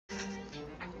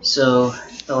So,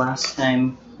 the last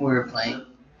time we were playing,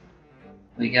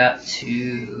 we got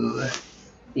to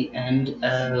the end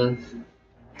of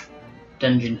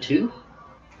Dungeon 2.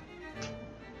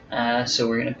 So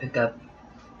we're going to pick up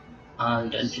on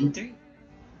Dungeon 3.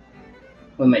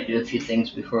 We might do a few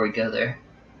things before we go there.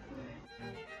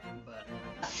 But,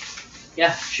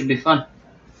 yeah, should be fun.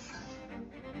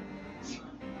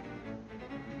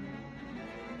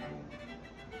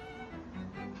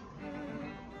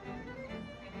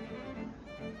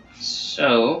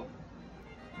 So,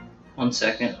 one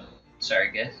second.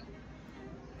 Sorry, guys.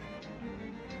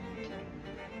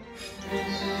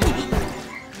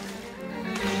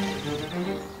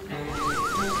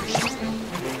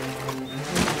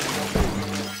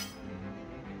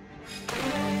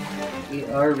 We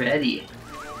are ready.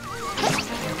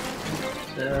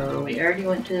 So, we already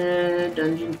went to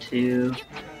Dungeon 2.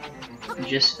 We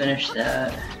just finished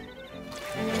that.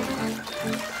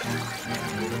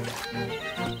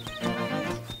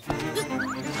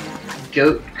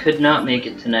 Goat could not make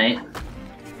it tonight,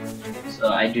 so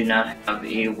I do not have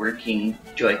a working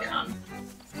Joy-Con.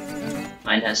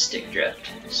 Mine has stick drift,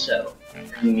 so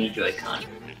bring me Joy-Con.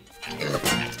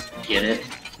 Get it?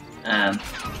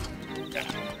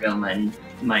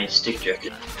 My stick drift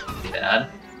is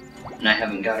bad, and I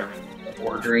haven't got around to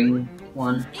ordering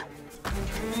one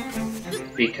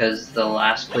because the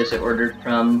last place I ordered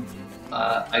from,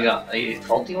 I got a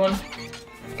faulty one,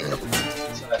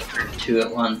 so I ordered two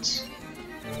at once.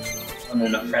 On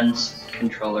a friend's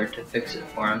controller to fix it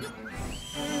for him.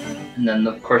 And then,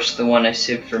 of course, the one I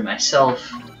saved for myself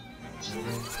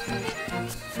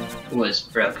was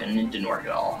broken and didn't work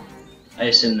at all. I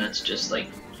assume that's just like,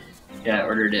 yeah, I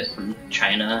ordered it from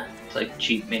China. It's like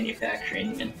cheap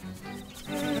manufacturing, and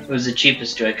it was the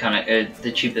cheapest Joy-Con,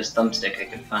 the cheapest thumbstick I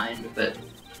could find, but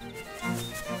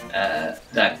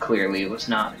that clearly was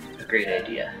not a great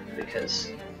idea because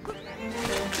it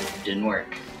didn't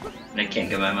work. And I can't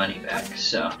get my money back,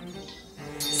 so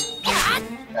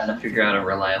gotta figure out a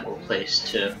reliable place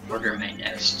to order my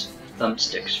next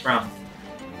thumbsticks from.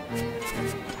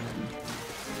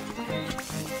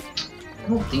 I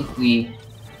don't think we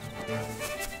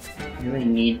really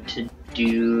need to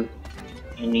do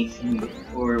anything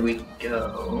before we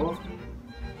go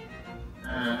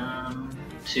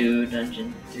to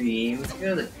Dungeon 3. We can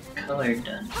go to the color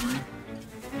dungeon.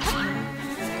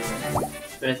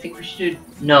 But I think we should do...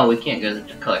 No, we can't go to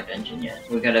the color dungeon yet.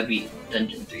 We gotta beat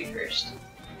Dungeon 3 first.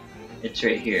 It's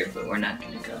right here, but we're not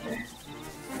gonna go there.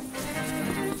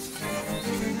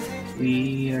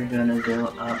 We are gonna go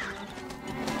up,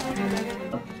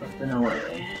 and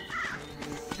away.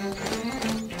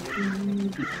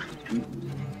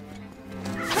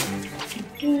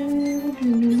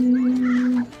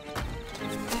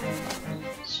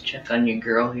 Let's check on your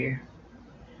girl here.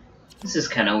 This is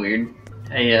kind of weird.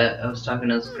 I was talking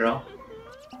to this girl.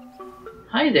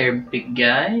 Hi there, big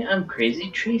guy. I'm Crazy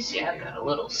Tracy. I've got a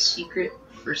little secret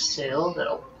for sale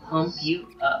that'll pump you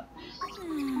up.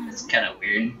 That's kind of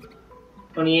weird.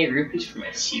 28 rupees for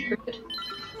my secret?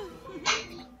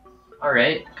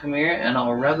 Alright, come here and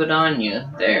I'll rub it on you.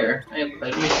 There, I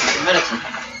applied my secret medicine.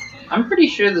 I'm pretty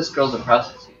sure this girl's a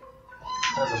prostitute.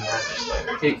 That's a massive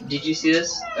spider. Hey, did you see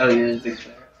this? Oh, yeah, there's a big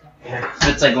spider. Yeah.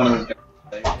 It's like one of those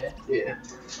spiders, Yeah.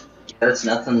 That's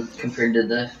nothing compared to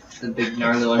the big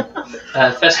gnarly one.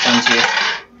 Fescon's here.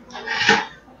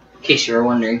 In case you were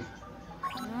wondering.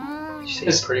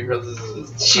 She's pretty girl.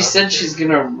 She said she's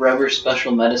gonna rub her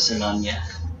special medicine on you.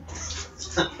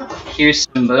 Here's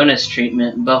some bonus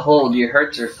treatment. Behold, your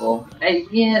hearts are full.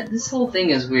 Yeah, this whole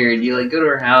thing is weird. You like go to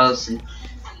her house and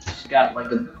she's got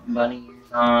like a bunny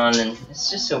ears on, and it's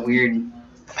just so weird.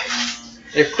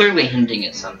 They're clearly hinting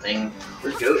at something.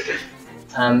 We're good.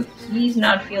 He's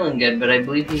not feeling good, but I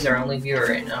believe he's our only viewer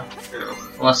right now. Yeah.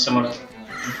 Unless someone else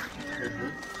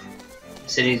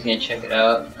said he's gonna check it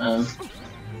out.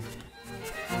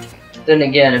 Then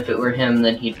again, if it were him,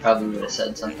 then he probably would have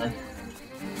said something.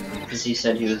 Because he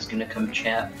said he was gonna come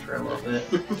chat for a little bit.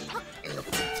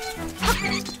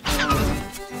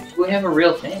 We have a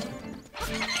real fan.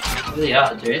 What are the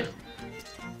odds, right?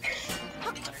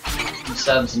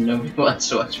 Subs and nobody wants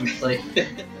to watch me play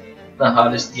the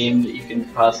hottest game that you can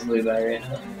possibly buy right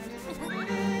now.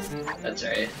 That's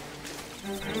alright.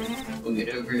 We'll get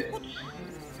over it.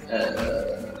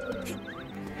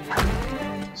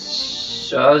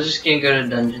 So I was just gonna go to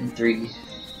Dungeon 3.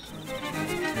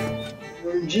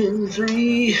 Dungeon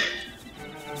 3.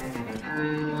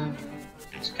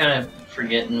 Just kind of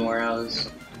forgetting where I was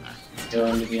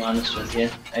going, to be honest with you.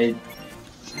 It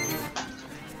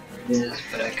is,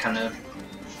 but I kind of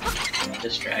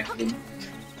distracted.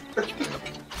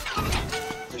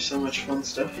 There's There's so much fun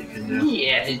stuff you can do.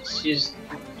 Yeah, it's just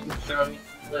throwing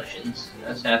solutions. I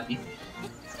was happy.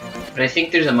 But I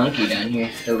think there's a monkey down here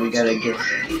that we gotta get.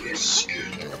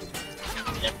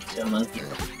 Yeah, it's a monkey.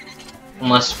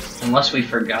 Unless we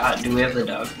forgot. Do we have the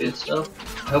dog food still?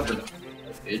 I hope we don't have the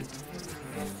dog food.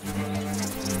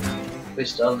 We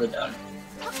still have the dog.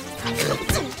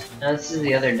 No, this is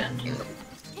the other dungeon.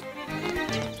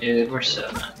 Dude, we're so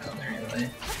not going the right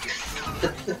way.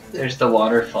 There's the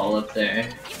waterfall up there.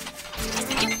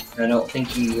 I don't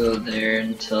think you go there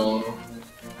until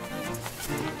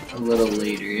a little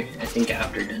later. I think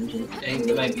after dungeon. I think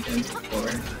it might be dungeon 4.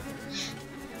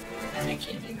 I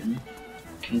can't even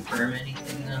confirm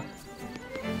anything though.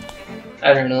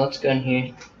 I don't know, let's go in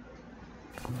here.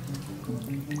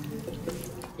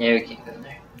 Yeah, we can't go in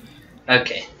there.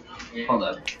 Okay, hold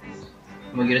up.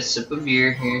 I'm gonna get a sip of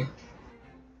beer here.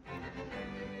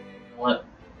 Let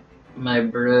my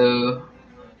bro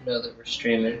know that we're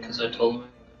streaming because I told him.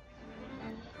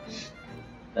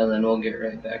 And then we'll get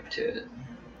right back to it.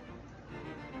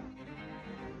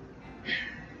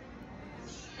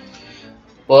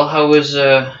 Well, how was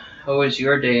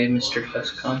your day, Mr.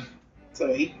 Fescom? It's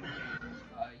alright.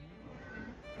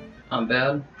 Not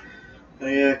bad.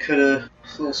 I cut a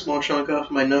little small chunk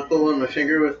off my knuckle and my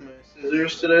finger with my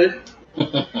scissors today.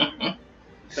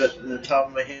 Cut the top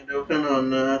of my hand open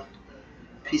on a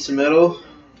piece of metal.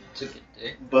 It's a good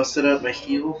day. Busted out my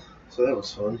heel, so that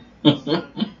was fun.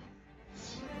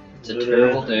 It's a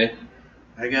terrible day.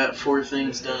 I got 4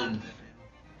 things done.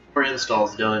 4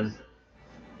 installs done.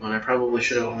 When I probably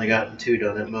should have only gotten 2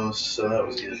 done at most, so that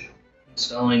was good.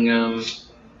 Installing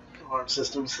Alarm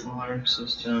systems. alarm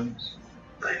systems.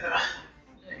 Yeah.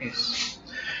 Nice.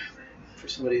 For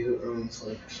somebody who owns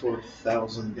like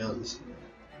 4,000 guns.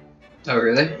 Oh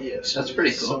really? Yeah, That's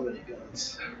pretty cool. So many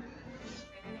guns.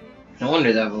 No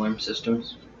wonder they have alarm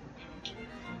systems.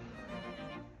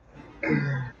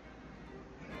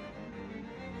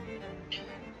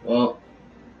 Well,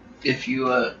 if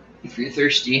you're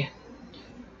thirsty,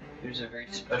 there's a very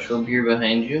special beer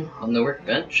behind you on the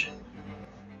workbench.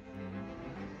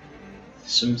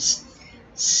 Some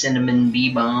cinnamon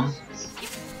bee bomb.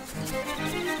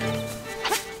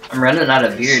 I'm running out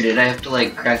of beer, dude. I have to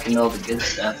like crack into all the good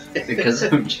stuff because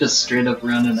I'm just straight up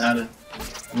running out of.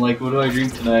 I'm like, what do I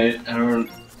drink tonight? I don't.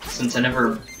 Since I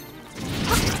never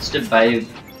used to buy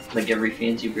like every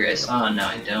fancy beer I saw, and now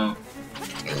I don't.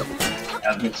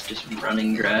 Cabinet's just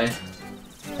running dry.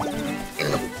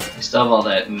 We still have all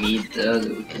that mead though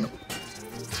that we can.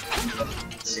 For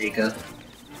the sake of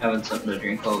having something to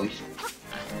drink while we.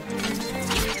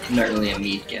 I'm not really a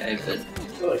mead guy, but. I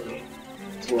feel like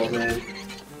it's well made.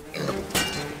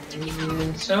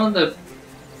 Some of the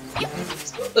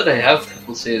stuff that I have,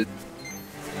 people say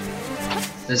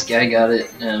this guy got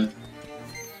it and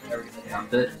never gonna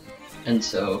dump it, and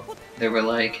so they were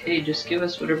like, "Hey, just give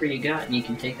us whatever you got, and you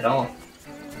can take it all."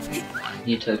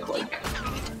 He took like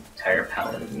an entire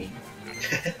pallet of meat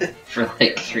for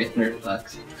like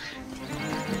 $300.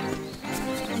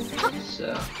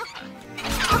 So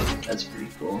that's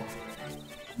pretty cool.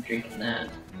 I'm drinking that.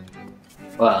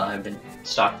 Well, I've been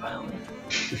stockpiling.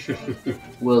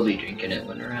 We'll be drinking it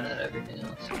when we're out of everything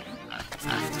else.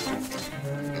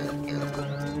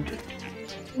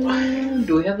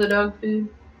 Do we have the dog food?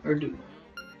 Or do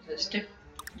is that stick?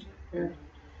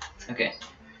 Okay.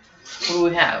 What do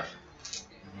we have?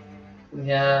 We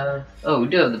have... Oh, we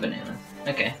do have the banana.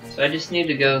 Okay, so I just need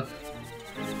to go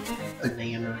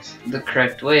Bananas. the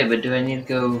correct way, but do I need to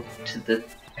go to the...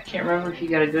 I can't remember if you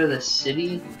gotta go to the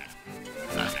city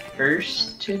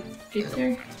first to get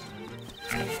there?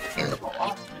 To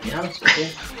be honest with you.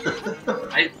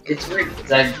 It's weird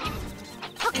because I've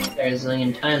been there a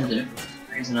zillion times and for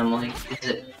some reason I'm like, is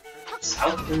it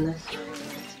south in this?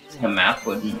 Using a map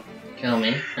wouldn't kill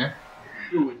me, huh?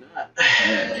 Who would not?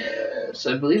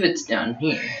 So I believe it's down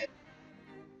here.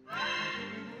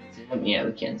 Zoom? Yeah,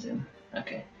 we can zoom.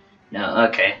 Okay. No,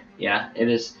 okay. Yeah, it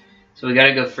is. So we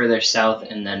gotta go further south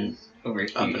and then over here.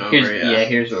 Up and over, yeah,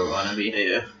 here's where we wanna be.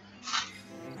 Yeah.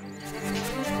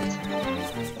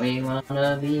 We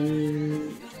wanna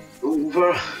be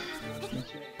Over.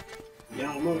 That's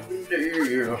Y'all up in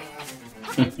there.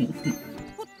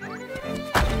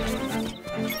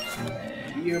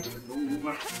 Yep,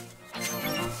 over.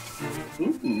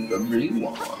 Ooh, a blue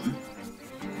one.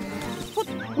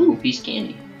 Ooh, piece of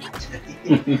candy.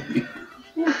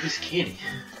 Ooh, piece of candy.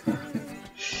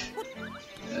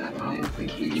 I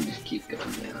think we can just keep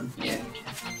going down. Yeah,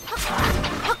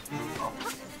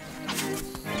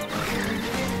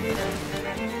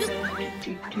 we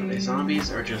can. Are they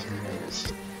zombies or just moles?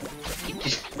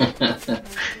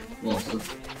 Well, with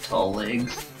tall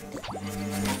legs.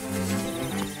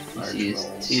 See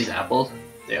his apples?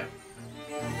 Yeah.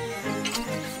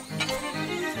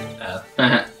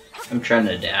 I'm trying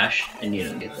to dash, and you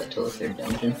don't get that till the third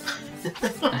dungeon.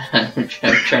 I'm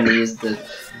trying to use the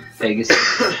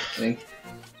Pegasus thing.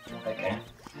 Okay.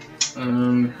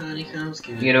 Honeycombs.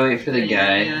 You gotta wait for the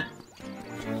guy.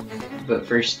 But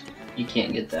first, you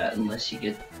can't get that unless you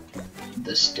get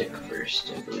the stick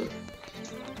first, I believe.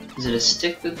 Is it a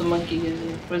stick that the monkey gives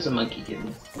you? What does a monkey give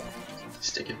you?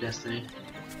 Stick of Destiny.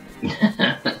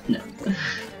 No.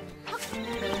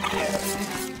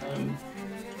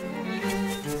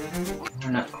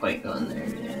 We're not quite going there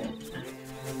yet.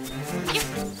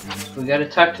 We gotta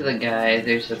talk to the guy.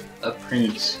 There's a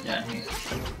prince down here.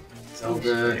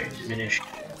 Zelda Minish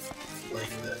like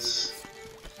this.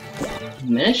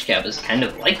 Minish Cap is kind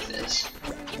of like this.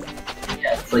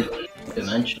 Yeah, it's like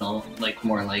dimensional, like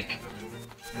more like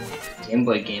Game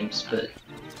Boy games, but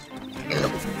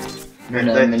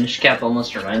no, Minish Cap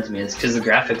almost reminds me. It's because the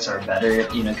graphics are better,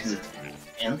 you know, because it's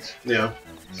advanced. Yeah.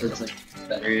 So it's like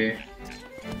better.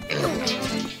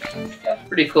 Yeah,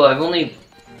 pretty cool. I've only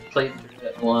played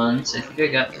it once. I think I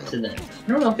got to the. I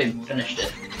don't know if I finished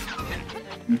it.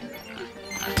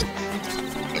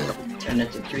 And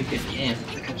it's a pretty good game.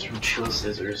 That comes from Chill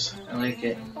Scissors. I like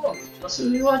it. Oh, what are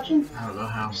you watching? I don't know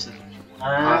how Scissors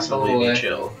possibly be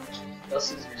chill. Chill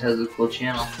Scissors has a cool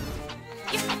channel.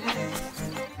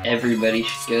 Everybody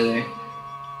should go there.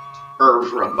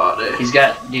 Irv Rabade.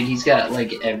 He's got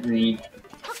like every,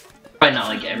 probably not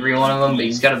like every one of them, but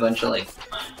he's got a bunch of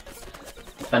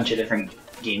different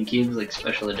GameCubes, like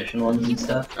special edition ones and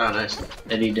stuff. Oh, nice.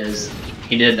 That he does.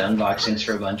 He did unboxings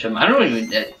for a bunch of them. I don't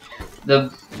even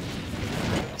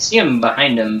see him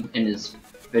behind him in his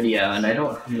video, and I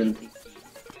don't even think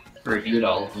he reviewed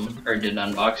all of them or did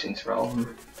unboxings for all of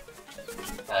them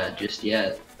just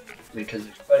yet, because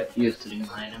there's quite a few sitting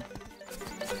behind him.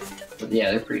 But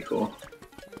yeah, they're pretty cool.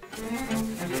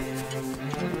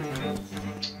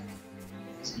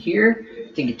 Is it here?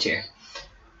 I think it's here.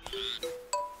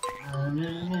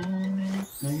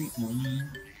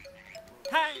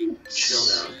 Chill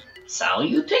down.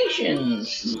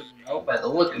 Salutations! You wouldn't know by the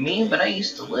look of me, but I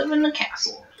used to live in a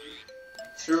castle.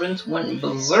 Servants went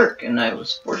berserk, and I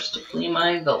was forced to flee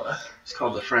my villa. It's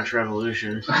called the French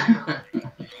Revolution.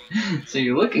 So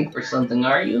you're looking for something,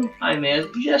 are you? I may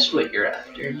have just what you're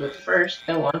after, but first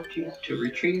I want you to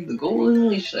retrieve the golden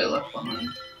leash I left behind.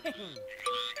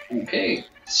 Okay,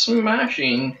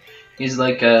 smashing. He's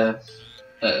like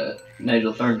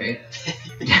Nigel Thornberry.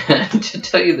 To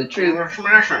tell you the truth, We're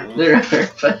smashing. there are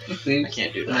 5 leaves. I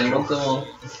can't do I that. want them all.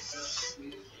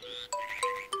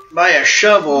 Buy a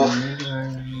shovel.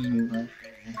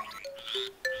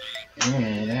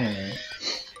 Alright.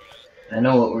 I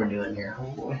know what we're doing here.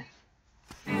 Oh boy.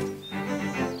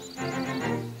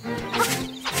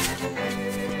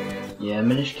 Yeah,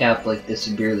 Minish Cap like this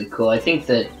would be really cool. I think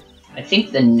the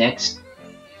next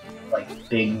like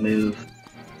big move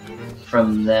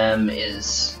from them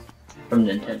is from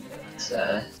Nintendo.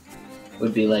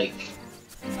 Would be like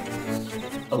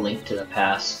A Link to the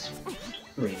Past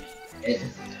remake. It's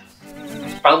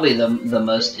probably the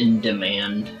most in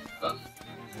demand.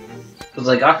 Because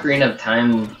like Ocarina of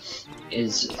Time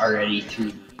is already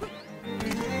through,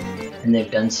 and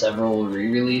they've done several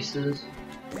re-releases,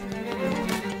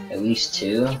 at least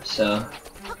 2. So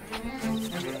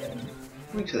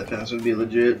Link to the Past would be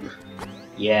legit.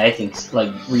 yeah, I think like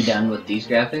redone with these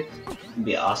graphics would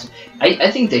be awesome.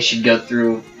 I think they should go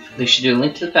through. They should do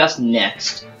Link to the Past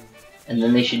next, and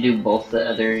then they should do both the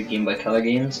other Game Boy Color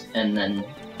games, and then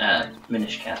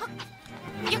Minish Cap.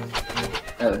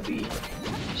 That would be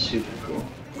super cool.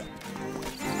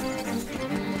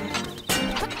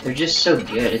 They're just so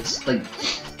good. It's like,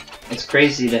 it's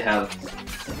crazy to have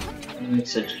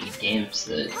such good games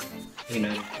that, you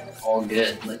know, all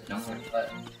good. Like, no matter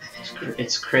what.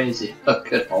 It's crazy how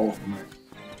good all of them are.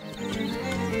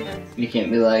 You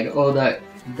can't be like, oh,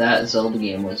 that Zelda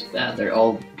game was bad. They're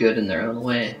all good in their own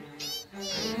way.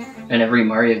 And every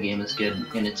Mario game is good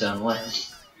in its own way.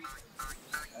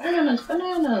 Bananas,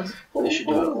 bananas! They should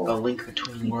do a Link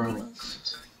Between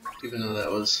Worlds, even though that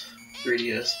was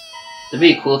 3DS. It'd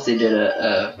be cool if they did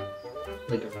a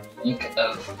remake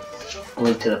of A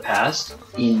Link to the Past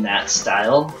in that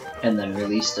style, and then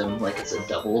released them like it's a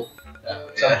double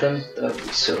something. That would be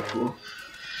so cool.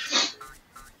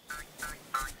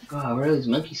 Wow, where do these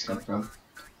monkeys come from?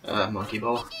 Monkey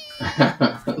Ball.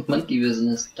 Monkey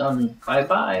business done. Bye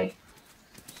bye.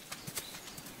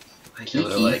 I know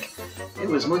they're like, it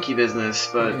was monkey business,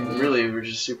 but really we're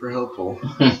just super helpful.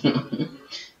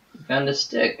 Found a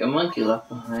stick, a monkey left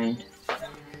behind.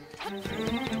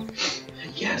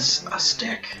 Yes, a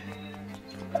stick.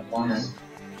 One.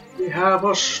 We have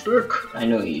a stick. I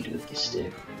know what you do with the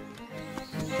stick.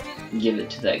 Give it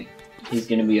to that. He's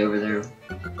gonna be over there.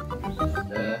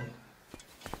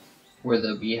 Where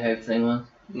the beehive thing was.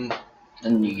 Mm.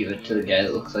 And you give it to the guy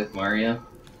that looks like Mario.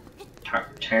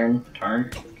 Tarn. Sorry,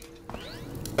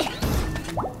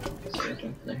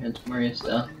 don't put their hands Mario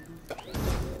style.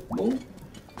 Ooh.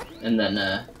 And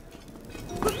then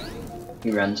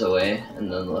he runs away,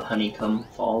 and then the honeycomb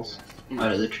falls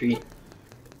out of the tree.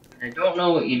 I don't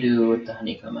know what you do with the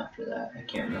honeycomb after that. I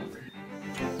can't remember.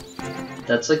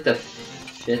 That's like the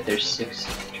 5th or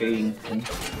 6th trading thing.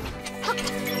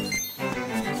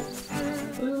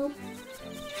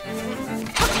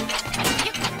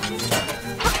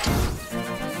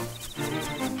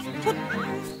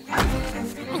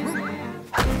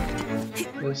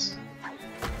 Was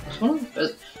one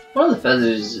of the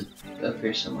feathers up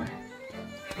here somewhere.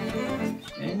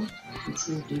 Okay. It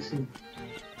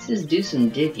says do some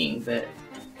digging, but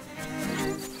I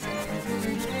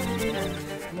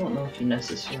don't know if you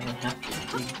necessarily have to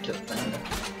dig to find it.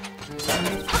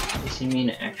 Does he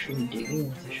mean actually digging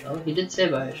with a shovel? He did say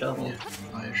buy a shovel. Yeah,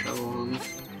 buy a shovel.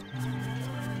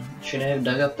 Should I have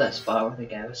dug up that spot where the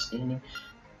guy was standing?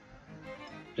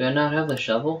 Do I not have the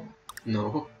shovel?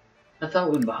 No. I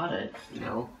thought we bought it.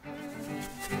 No.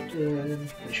 Dude.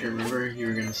 I sure remember you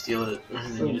were gonna steal it,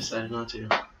 and then you decided not to.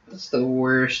 That's the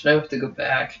worst. Now I have to go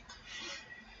back.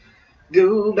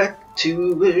 Go back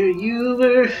to where you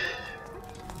were.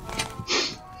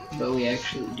 But we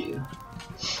actually do.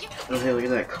 Oh hey, look at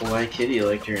that kawaii kitty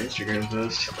like your Instagram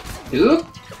post. Who?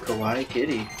 Kawaii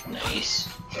kitty. Nice.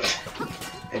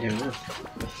 I don't know.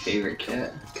 My favorite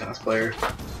cat. Cosplayer.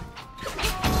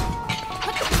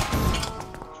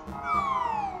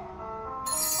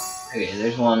 Okay,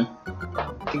 there's one.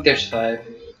 I think there's 5.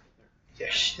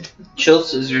 Yes. Chill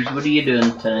Scissors, what are you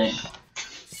doing tonight?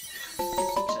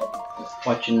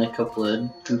 Watching a couple of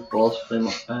goofballs play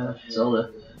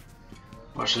Zelda.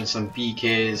 Watching some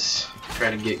BKs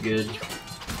try to get good.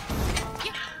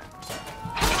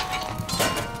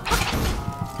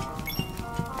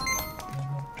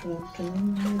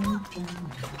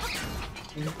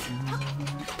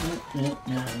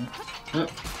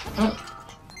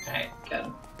 Alright, got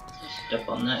him. Step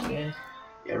on that guy.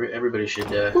 Yeah, everybody should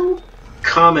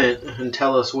comment and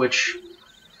tell us which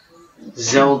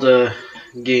Zelda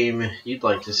game you'd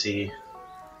like to see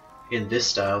in this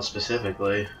style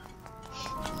specifically.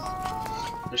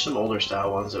 There's some older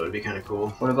style ones that would be kind of cool.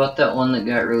 What about that one that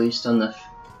got released on the,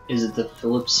 is it the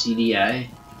Philips CDI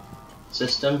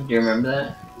system? Do you remember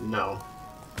that? No.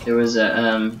 There was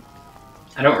a,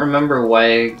 I don't remember why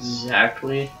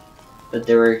exactly, but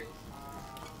they were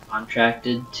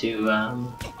contracted to, I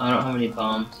don't know how many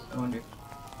bombs, I wonder.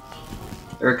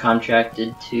 They were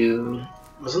contracted to...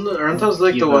 Aren't those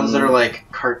like the ones that are like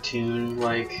cartoon,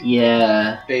 like...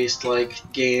 Yeah. Based, like,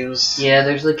 games? Yeah,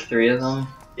 there's like 3 of them.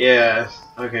 Yeah.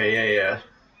 Okay, yeah.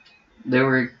 They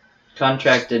were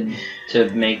contracted to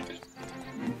make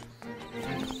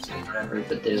whatever,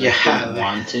 but they like, didn't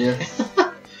want to.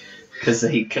 Because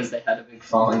they had a big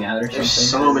falling out or something. There's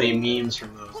so many memes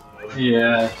from those though.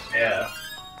 Yeah. Yeah.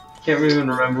 Can't even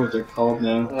remember what they're called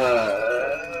now.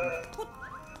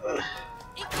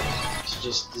 It's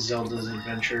just Zelda's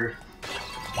Adventure.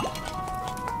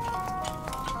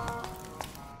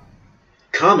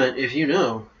 Comment if you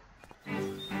know.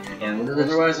 Yeah, what are those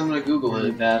Otherwise, I'm gonna Google really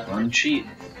it bad and ones? cheat.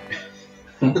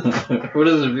 What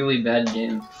is a really bad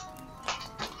game?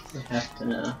 I have to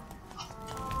know.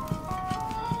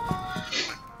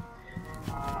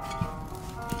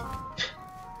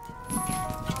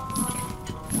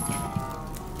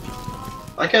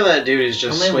 I like how that dude is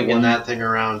just Only swinging one. that thing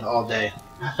around all day.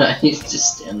 He's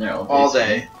just standing there all day. All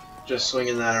day. Just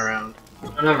swinging that around.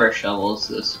 One of our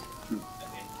shovels is.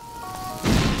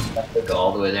 I have to go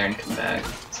all the way there and come back.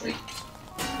 It's like.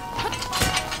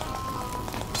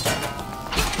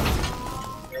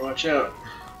 Better watch out.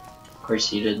 Of course,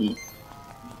 he didn't.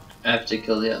 I have to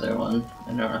kill the other one. I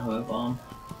don't have a bomb.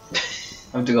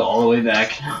 I have to go all the way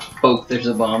back. Hope there's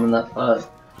a bomb in that pot.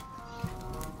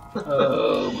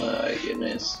 Oh my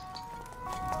goodness.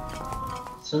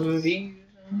 Some bees,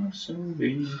 some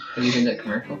bees. Have you heard that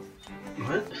commercial?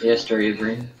 What? Yeah, Story of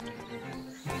Green.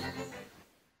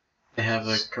 They have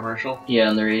a commercial? Yeah,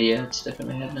 on the radio. It's stuck in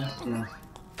my head now.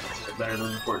 Is it better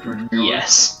than the Fort George?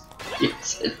 Yes.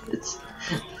 Yes, it is.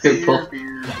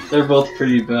 They're both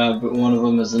pretty bad, but one of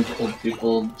them isn't old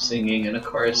people singing in a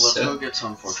chorus. Let's So. go get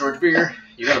some Fort George beer.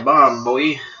 You got a bomb,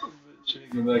 boy. Should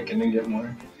we go back in and get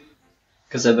more?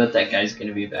 Because I bet that guy's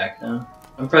gonna be back now.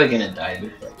 I'm probably gonna die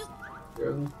before I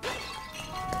throw him.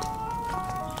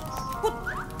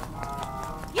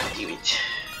 Do it.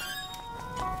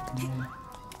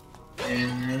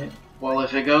 Well,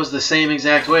 if it goes the same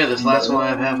exact way, this last one I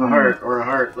have half a heart or a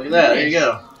heart. Look at that. There you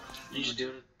go. You just do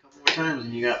it a couple more times,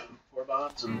 and you got 4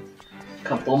 bombs and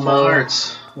Couple full mo.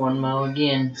 hearts. 1 mo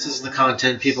again. This is the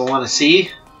content people want to see.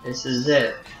 This is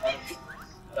it.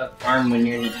 Farm when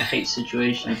you're in a tight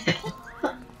situation.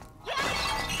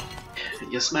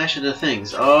 You smash into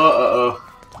things. Oh,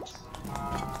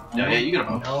 No, yeah, you got a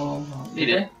bomb. No. You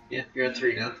did. Yeah, you're at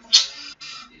 3 now.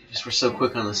 You just were so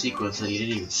quick on the sequence that you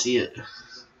didn't even see it.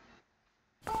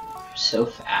 So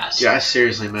fast. Yeah, I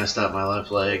seriously messed up my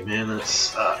left leg, man. That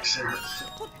sucks. It hurts.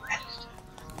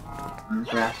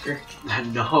 Rafter.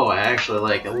 No, I actually,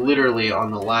 like, literally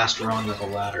on the last rung of the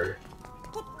ladder,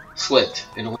 slipped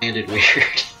and landed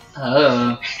weird.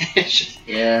 Oh. It just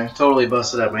Yeah. totally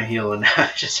busted up my heel, and now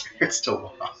it just hurts to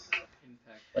walk.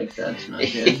 Impact like that's not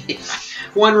good.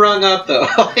 1 rung up, though.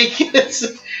 Like, it's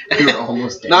You were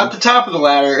almost down. not the top of the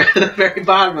ladder, the very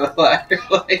bottom of the ladder.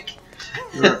 Like,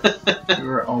 you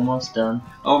were almost done.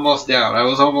 almost down. I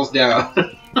was almost down.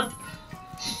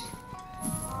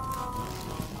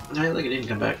 No, look, it didn't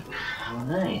come back. Oh,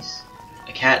 nice.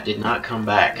 The cat did not come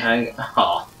back. I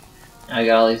got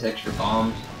all these extra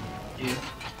bombs. Dude.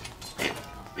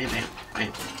 Man.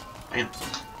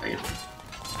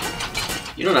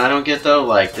 You know what I don't get though?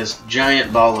 Like this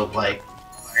giant ball of like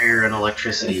fire and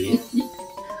electricity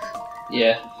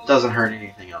Yeah. doesn't hurt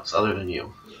anything else other than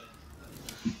you.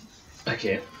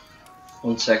 Okay.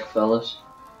 1 sec, fellas.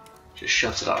 Just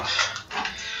shuts it off.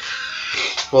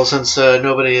 Well, since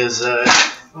nobody is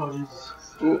nobody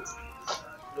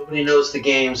knows the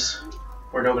games,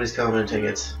 or nobody's commenting,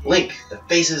 it's Link, the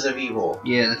Faces of Evil.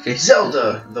 Yeah, the face.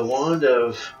 Zelda, the Wand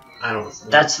of I don't know.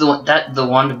 That's the one. The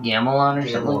Wand of Gamelon or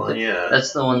something like that. Yeah.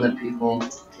 That's the one that people.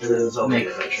 And then Zelda Make-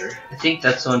 Adventure. I think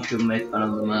that's the one people make fun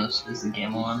of the most. Is the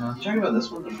Gamelon one. You talking about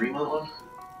this one, the Fremont one?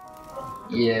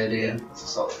 Yeah, dude. It's a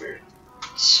solid beer.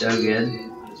 It's so good.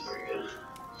 It's very good.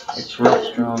 It's real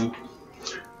strong.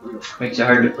 Makes it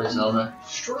hard to play Zelda.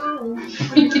 Strong.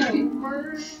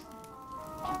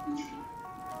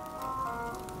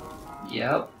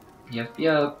 Yep.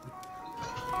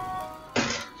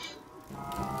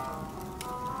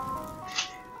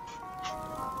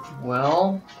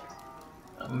 Well,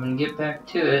 I'm gonna get back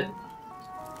to it.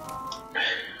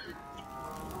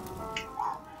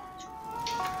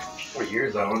 What year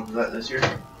is that one? Is that this year?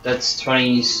 That's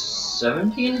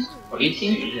 2017?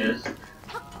 18? Yes.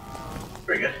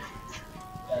 Very good.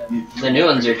 The new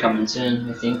ones are coming soon,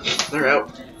 I think. They're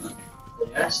out.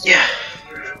 Yes? Yeah.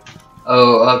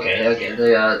 Oh, okay.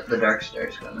 The Dark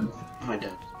Star's coming. My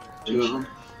dad. 2 of them.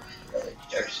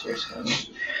 Dark Star's coming.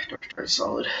 Dark Star's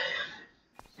solid.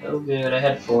 So good. I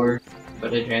had 4,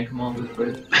 but I drank them all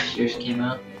before yours came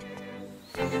out.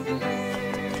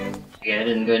 Yeah, I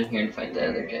didn't go in here and fight the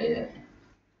other guy yet.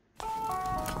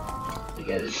 The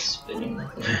guy that's spinning the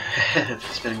thing.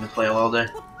 Spinning the flail all day.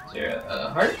 Is there a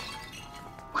heart?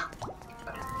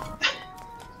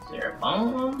 Is there a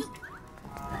bomb?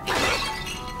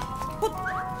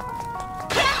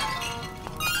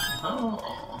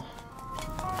 Oh.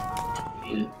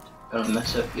 You gonna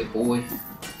mess up your boy.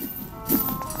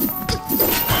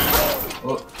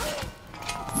 Oh.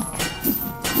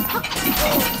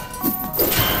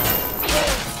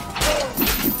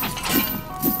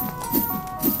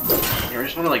 I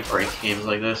just want to like break games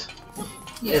like this.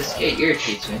 Yes, it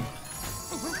irritates me.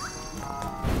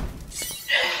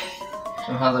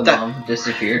 Somehow the That- bomb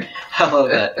disappeared. I love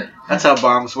that. That's how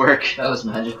bombs work. That was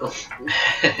magical.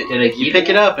 Did I keep You pick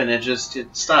it up and it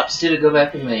stops. Did it go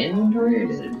back in my inventory or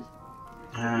did it?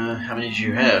 How many did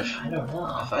you have? I don't know.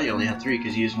 I thought you only had 3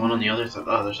 because you used 1 on the other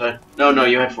side. No,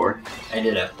 you had 4. I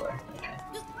did have 4. Okay.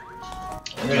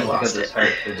 I'm gonna look at lost this it.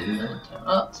 heart for the minute.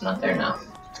 Oh, it's not there now.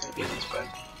 It's gonna be this bad.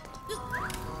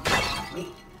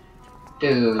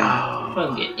 Dude, Oh. I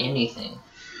don't get anything.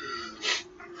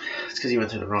 It's because you went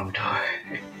through the wrong door.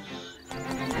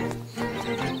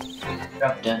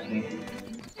 Drop down here.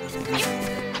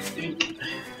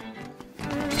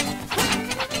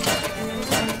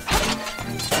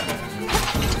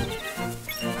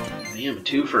 Damn, a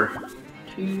twofer.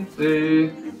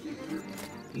 Twofer.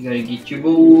 You gotta get your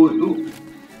boy. Ooh.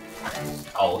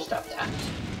 Oh, stop that.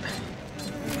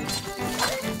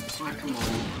 Oh, come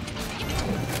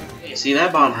on. You see,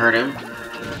 that bomb hurt him.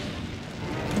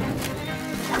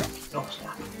 Oh,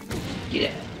 stop.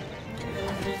 Get out.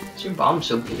 Why's your bomb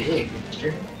so big,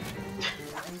 mister?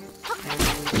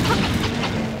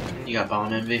 You got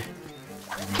bomb envy.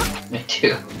 Me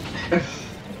too.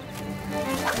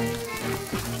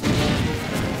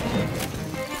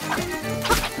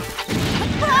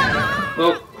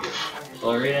 Oh,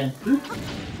 fall right in.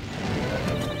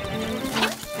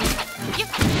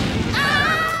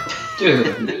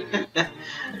 Dude.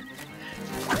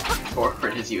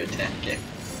 Forward as you attack it.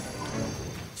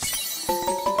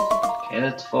 Okay,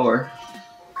 that's 4.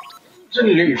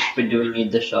 But do we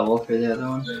need the shovel for the other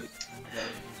one?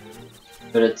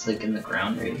 But it's like in the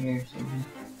ground right here. So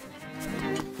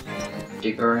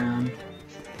dig around.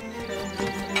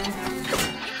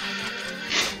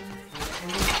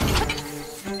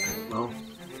 Well,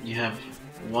 you have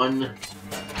one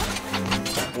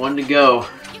to go,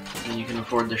 and you can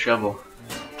afford the shovel.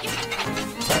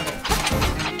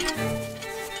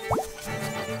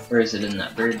 Or is it in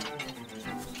that bird?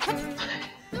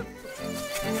 Can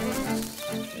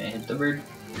I hit the bird?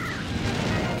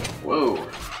 Whoa.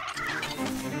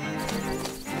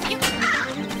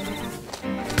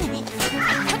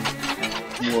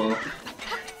 Whoa.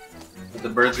 The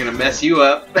bird's gonna mess you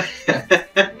up.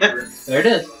 There it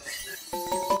is.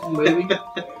 Baby.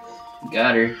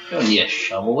 Got her. Don't need a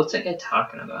shovel. What's that guy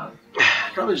talking about?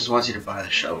 Probably just wants you to buy the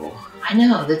shovel. I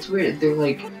know, that's weird. They're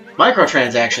like...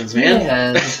 Microtransactions, man.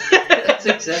 Yeah, that's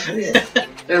exactly it.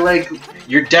 They're like...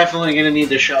 You're definitely gonna need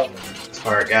the shovel.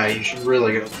 Smart guy, you should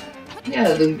really go.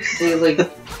 Yeah, they like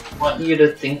want you to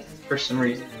think for some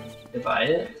reason to buy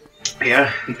it.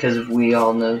 Yeah. Because we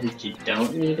all know that you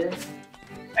don't need it.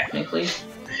 Technically.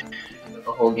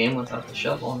 The whole game without the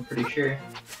shovel, I'm pretty sure.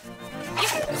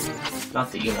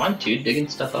 Not that you want to, digging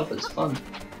stuff up is fun.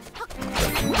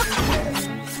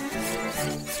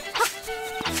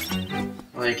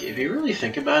 Like, if you really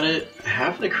think about it,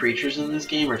 half the creatures in this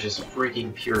game are just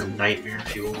freaking pure nightmare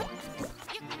fuel.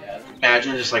 Yeah,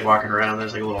 imagine just like walking around,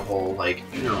 there's like a little hole, like,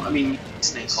 you know, I mean,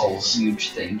 snake holes. Huge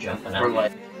thing jumping out. Or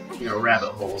like, you know,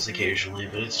 rabbit holes occasionally,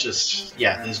 but it's just,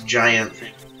 yeah, this giant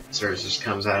thing just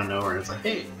comes out of nowhere and it's like,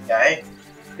 hey, guy.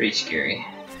 Pretty scary.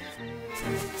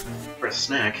 For a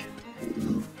snack.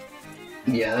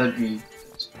 Yeah, that would be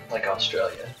like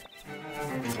Australia.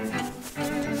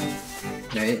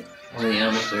 Right? All the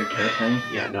animals are terrifying.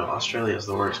 Yeah, no, Australia's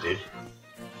the worst, dude.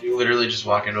 You literally just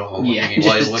walk into a hole Yeah,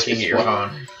 while looking at your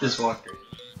phone. Just walk through.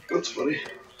 That's funny.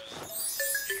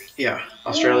 Yeah,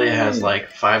 Australia has like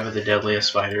 5 of the deadliest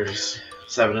spiders,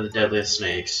 7 of the deadliest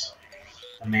snakes,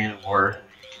 a man-of-war,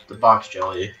 the box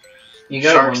jelly,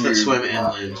 sharks that swim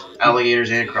inland,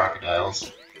 alligators and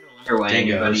crocodiles, or why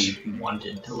dingoes, anybody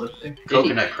wanted to live there.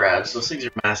 coconut crabs. Those things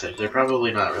are massive. They're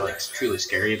probably not really truly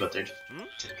scary, but they're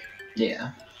just...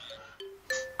 Yeah.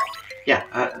 Yeah,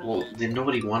 well, then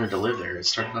nobody wanted to live there. It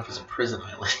started off as a prison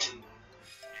island.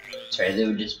 That's right, they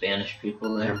would just banish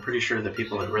people And there. I'm pretty sure the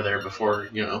people that were there before,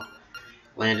 you know,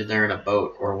 landed there in a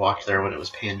boat or walked there when it was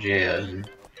Pangea and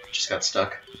just got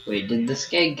stuck. Wait, did this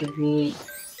guy give me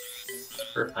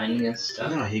for finding us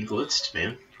stuff? No, he glitzed,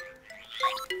 man.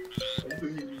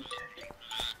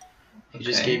 He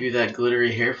just gave you that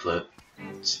glittery hair flip.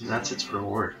 So that's its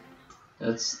reward.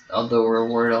 That's the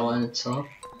reward all in itself?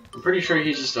 I'm pretty sure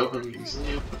he just opened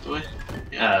the way.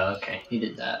 Yeah. Oh, okay, he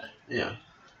did that. Yeah.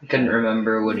 I couldn't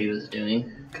remember what he was doing,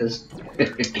 because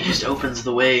He just opens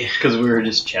the way. we were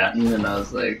just chatting, and I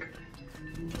was like,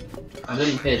 I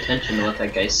didn't pay attention to what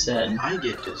that guy said. I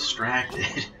get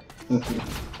distracted.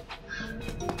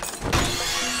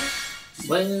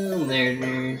 Well,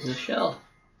 there's a shell.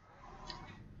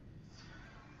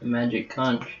 The magic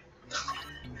conch.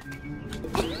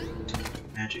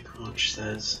 Magic Conch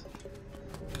says...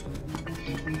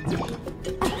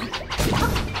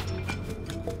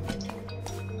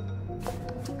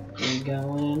 We're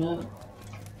going up.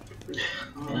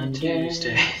 On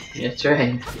Tuesday. That's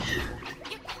right.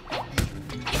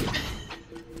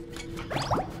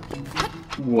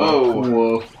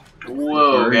 Whoa.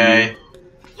 Whoa, guy.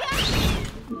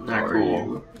 Not Or cool.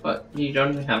 you- But you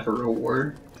don't have a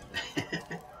reward.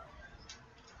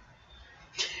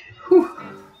 Whew.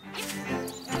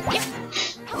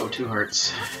 Oh, 2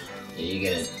 hearts.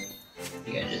 Yeah,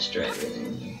 you gotta just drive it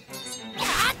in here.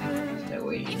 That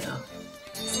way you know.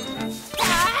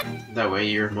 That way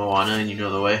you're Moana and you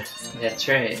know the way. That's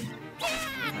right.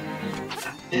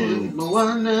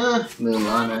 Moana.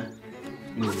 Mulana.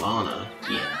 Mulana.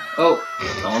 Yeah. Oh,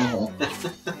 wrong hole.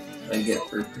 I get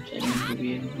for pretending to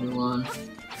be in Mulan.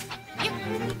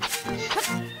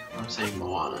 I'm saying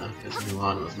Moana because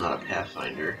Mulan was not a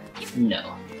Pathfinder.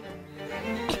 No.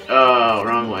 Oh,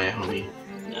 wrong way, homie.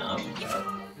 No.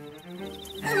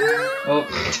 Oh,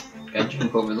 gotta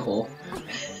jump over the hole.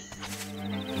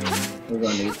 We're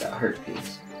going to get that heart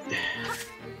piece.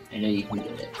 I know you can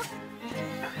get it.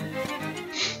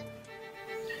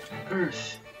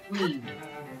 Earth, wind,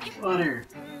 water,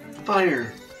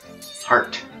 fire,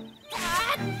 heart.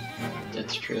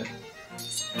 That's true.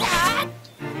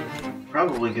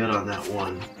 Probably good on that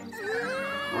one.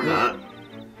 Or not.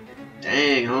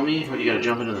 Dang, homie. What, you gotta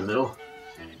jump into the middle?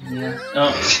 Yeah.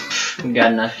 Oh, we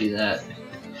gotta not do that.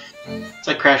 It's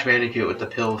like Crash Bandicoot with the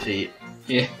pill feet.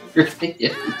 Yeah, really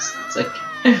is. It's like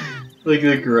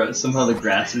the somehow the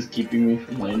grass is keeping me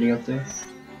from landing up there.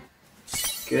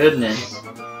 Goodness.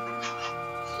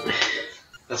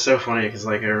 That's so funny because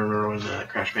like I remember when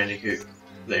Crash Bandicoot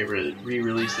they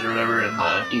re-released it or whatever,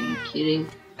 and dude, you kidding?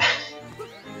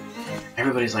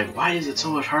 everybody's like, why is it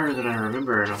so much harder than I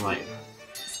remember? And I'm like,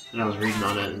 and I was reading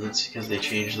on it, and that's because they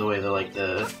changed the way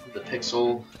the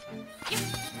pixel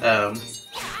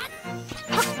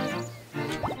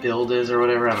build is or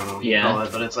whatever. I don't know what you call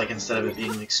it, but it's like instead of it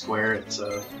being like square, it's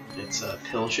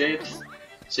pill shaped.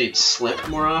 So you'd slip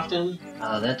more often.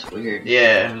 Oh, that's weird.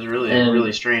 Yeah, it was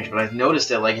really strange. But I've noticed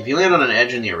that, like, if you land on an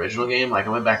edge in the original game, like, I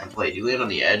went back and played, you land on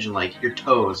the edge and, like, your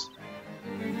toes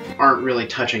aren't really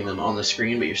touching them on the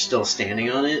screen, but you're still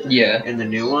standing on it. Yeah. In the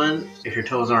new one, if your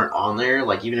toes aren't on there,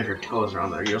 like, even if your toes are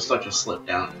on there, you'll start to slip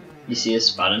down. You see a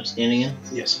spot I'm standing in?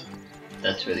 Yes.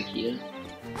 That's where the key is.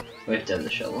 We have to have the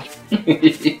shovel.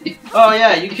 Oh,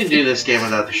 yeah, you can do this game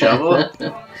without the shovel.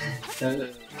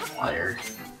 Liar.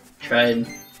 Tried.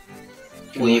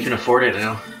 Well, you can afford it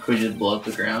now. Could we just blow up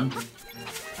the ground?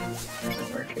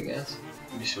 Doesn't work, I guess.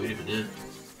 It'd be sweet if it did.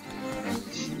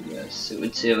 Yes, it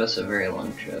would save us a very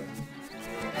long trip.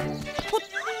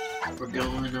 We're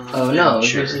going on. Oh no,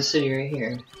 here's the city right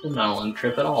here. It's not a long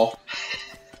trip at all.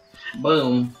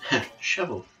 Boom.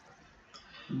 Shovel.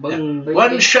 Boom, yeah.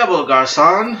 One shovel,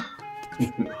 garçon.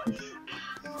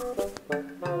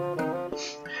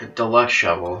 A deluxe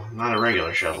shovel, not a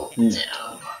regular shovel. No.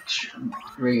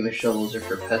 Regular shovels are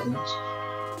for peasants.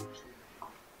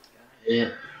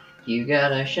 Yeah. You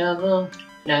got a shovel,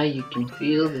 now you can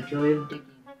feel the joy of digging.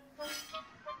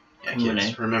 Yeah,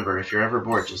 kids, remember, if you're ever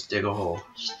bored, just dig a hole.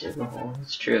 Just dig a hole,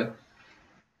 it's true.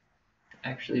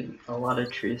 Actually, a lot of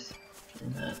truth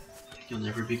in that. You'll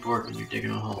never be bored when you're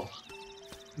digging a hole.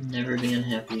 Never be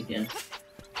unhappy again.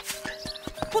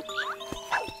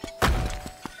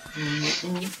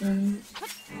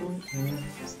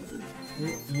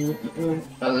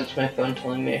 Oh, that's my phone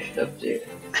telling me I should update.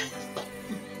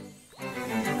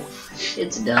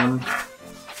 It's dumb.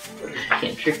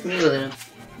 Can't trick me with it.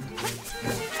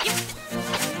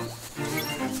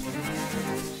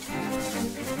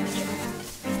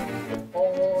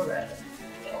 Alright.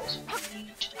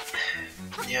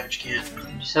 Yeah, but you can't. I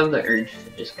just have the urge to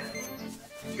just kind of.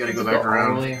 You gotta go back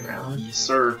around. All the way around. Yes,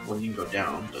 sir. Well, you can go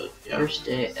down, but yeah. First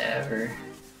day ever.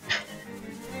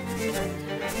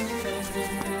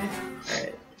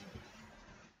 Alright.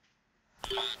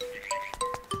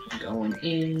 Going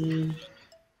in.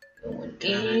 Going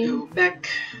Gotta in. go back.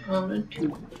 On a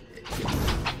tube.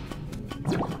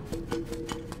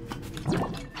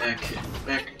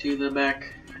 Back to the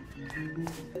back.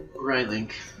 Right,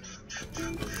 Link.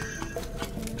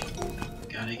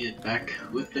 Gotta get back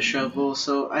with the shovel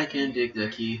so I can dig the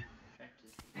key.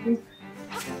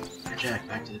 Jack,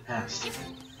 back to the past.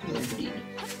 Indeed.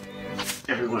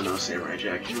 Everyone knows Samurai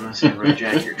Jack. You know Samurai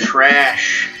Jack, you're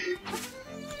trash.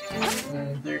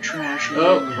 They're trash.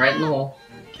 Oh, right in the hole.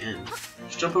 Again.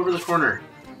 Just jump over the corner.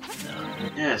 No.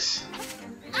 Yes.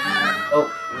 Oh,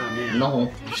 man. in the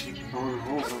hole. You're just gonna keep falling in the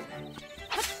hole.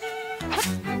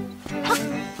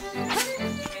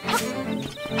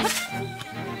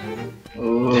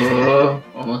 Oh,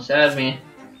 almost had me.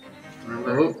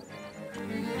 Remember? Oh.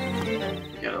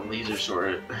 You gotta laser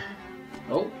sword it.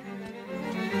 Oh.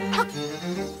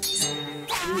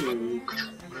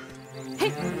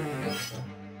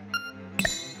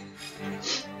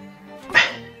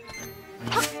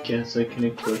 Guess I can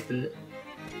equip it.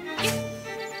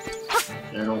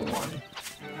 I don't want it.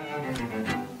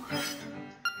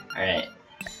 Alright.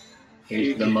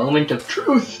 Here's the moment of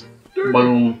truth.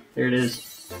 Boom. There it is.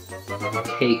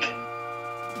 Cake.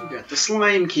 You got the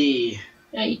slime key.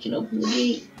 Yeah, you can open the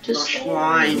gate to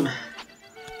slime.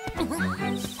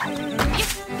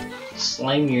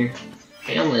 Slime your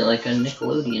family like a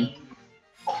Nickelodeon.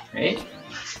 Right?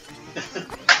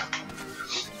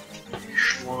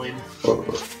 Slime. Oh.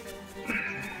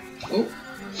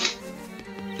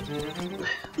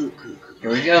 Here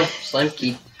we go. Slime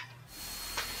key.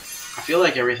 I feel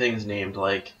like everything's named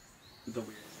like the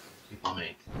weird people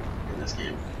make in this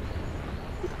game.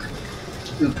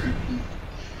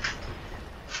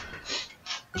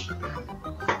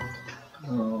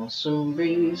 Awesome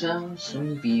breeze,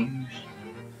 awesome views.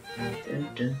 Dun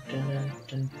dun dun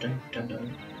dun dun dun dun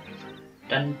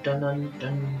dun dun dun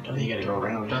dun dun. You gotta go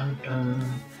around. Dun dun.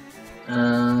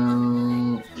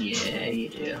 Yeah, you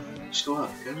do. Just go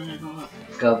up. Go up.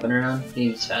 Go up and around.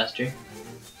 It's faster.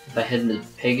 If I had the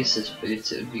Pegasus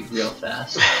boots, it would be real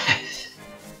fast.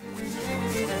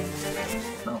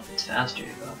 Oh, it's faster to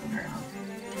go up and around.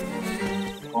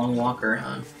 Long walk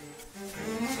around.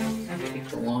 Take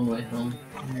the long way home.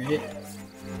 Alright.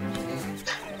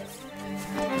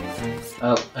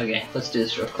 Oh, okay. Let's do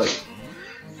this real quick.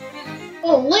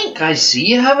 Oh, Link, I see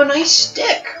you have a nice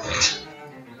stick.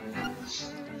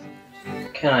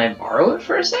 Can I borrow it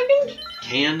for a second?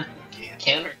 Can.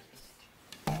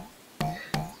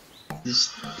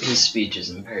 His speech is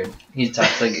impaired. He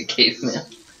talks like a caveman.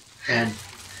 And.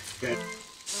 Good.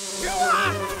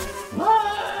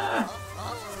 Ah!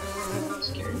 I'm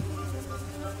scared.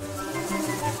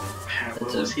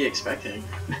 What was he expecting?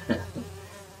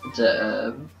 It's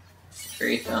a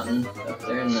fairy fountain up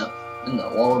there in the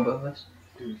wall above us.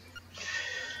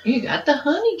 You got the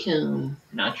honeycomb.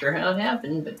 Not sure how it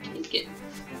happened, but take it.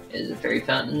 There's a fairy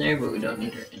fountain there, but we don't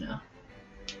need it right now.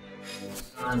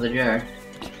 On the jar.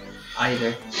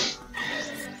 Either.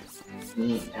 We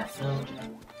need that one.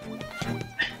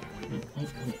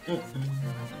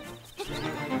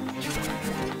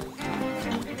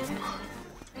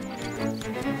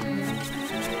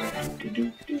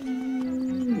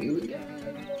 Here we go.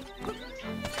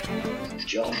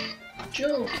 Jump.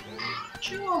 Jump.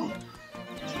 Jump.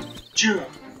 Jump.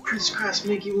 Crisscross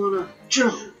make you wanna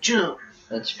jump.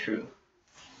 That's true.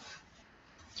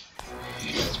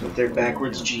 That's with their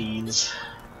backwards jeans.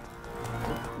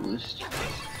 Boost.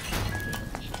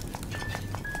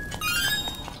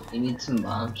 You need some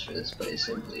bombs for this place,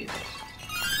 I believe.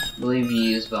 I believe you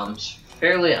use bombs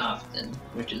fairly often,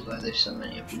 which is why there's so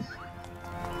many of them.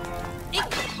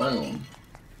 Boom.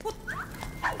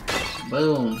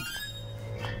 Boom.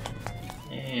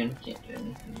 And can't do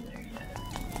anything there yet.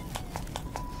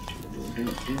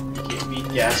 Can't beat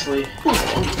Ghastly.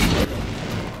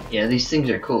 Yeah, these things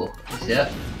are cool. You see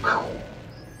that?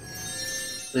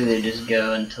 They just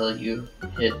go until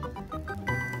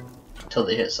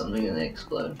they hit something and they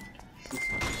explode.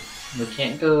 We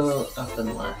can't go up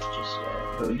and left just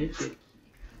yet, but we did get.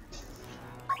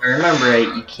 If I remember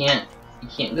right, you can't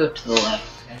go to the left.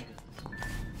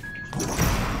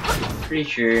 Pretty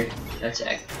sure that's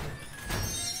accurate.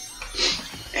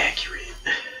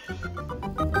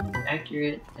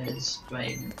 Accurate as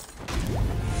my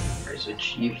numbers,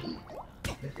 which usually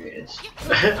the greatest.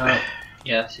 Oh,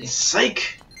 yeah, see.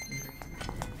 Psych!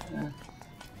 Yeah.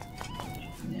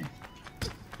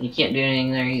 You can't do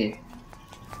anything there either.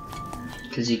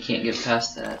 Because you can't get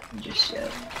past that just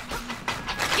yet.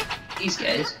 These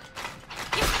guys.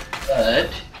 But,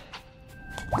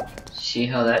 see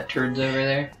how that turd's over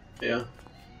there? Yeah.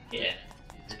 Yeah.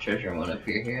 The treasure won't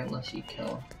appear here unless you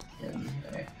kill him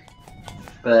there.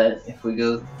 But if we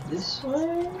go this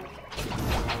way,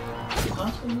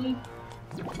 possibly.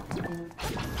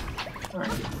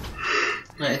 Alright.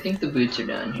 I think the boots are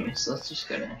down here, so let's just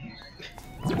go down here.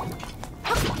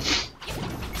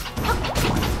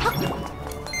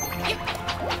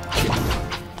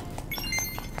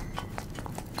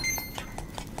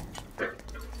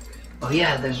 Oh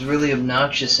yeah, there's really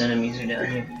obnoxious enemies are down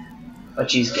here.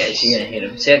 Watch these guys, you're gonna hit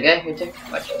him. See that guy right there?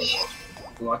 Watch this.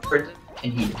 You walk towards him,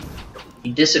 and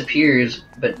he disappears,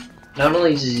 but not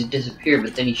only does he disappear,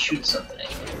 but then he shoots something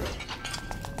at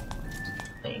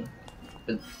you.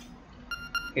 But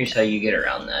here's how you get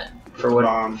around that. For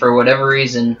whatever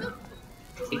reason,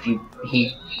 if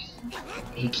he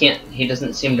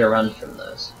doesn't seem to run from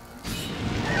those.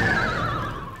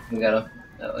 We got him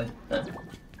that way. Huh.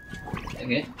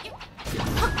 Okay.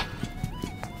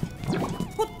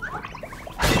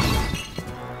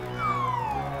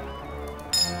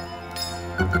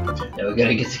 Now we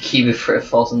gotta get the key before it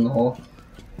falls in the hole.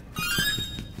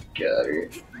 Got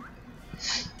it.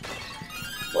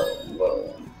 Boom,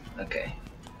 boom. Okay.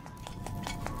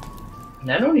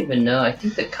 And I don't even know, I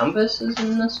think the compass is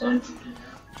in this one.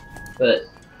 But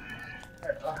I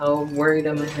don't know how worried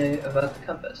am I about the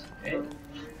compass, right?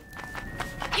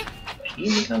 Do you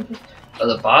need the compass? Oh,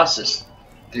 the boss is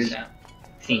through that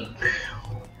theme.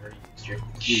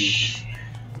 Key.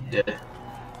 I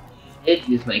did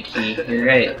use my key, you're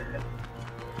right.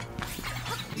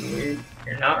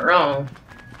 You're not wrong.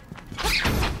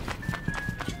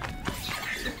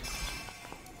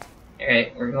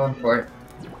 Alright, we're going for it.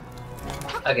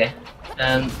 Okay.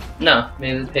 No,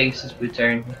 maybe the Pegasus boots are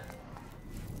in here.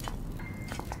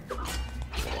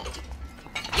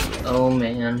 Oh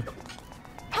man.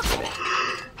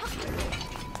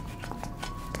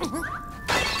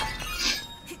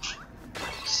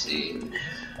 Let's see.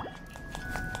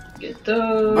 Get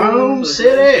those. Boom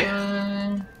City!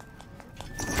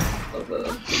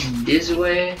 This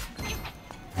way.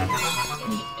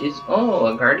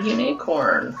 Oh, a guardian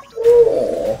acorn.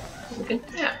 Oh, look at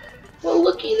that. Well,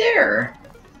 looky there.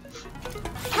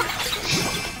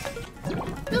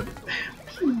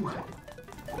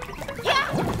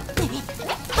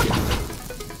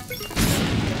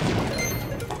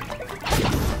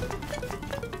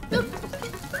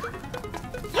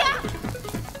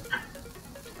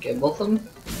 Get both of them?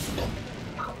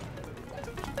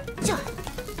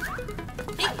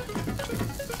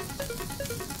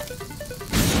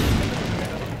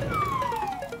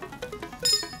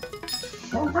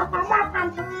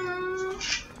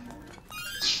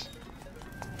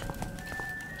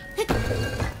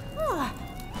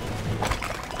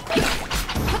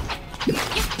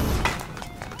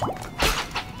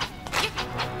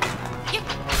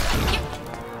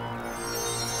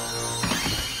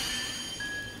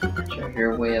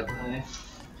 You're way up high.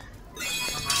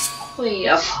 Way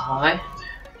up high.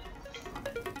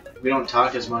 We don't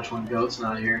talk as much when Goat's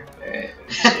not here. Alright,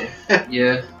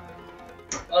 yeah.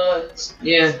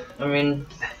 Yeah, I mean,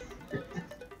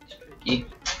 it's tricky.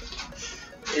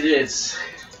 It is.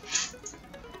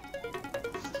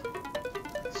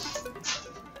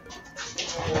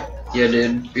 Yeah,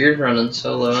 dude, beer's running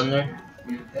so low in there.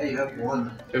 Yeah, you have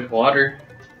one. There's water.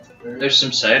 There's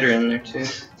some cider in there too.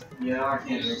 Yeah, I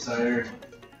can't drink cider.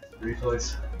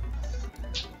 Reflex.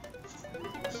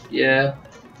 Yeah.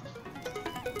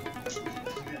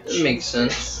 That makes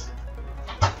sense.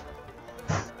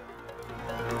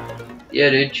 Yeah,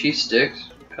 dude, cheese sticks.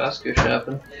 Costco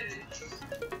shopping.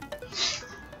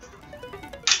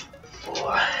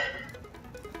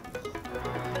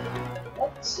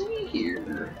 Let's see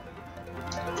here.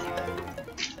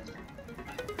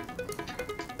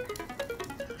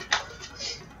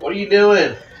 What are you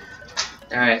doing?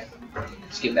 Alright,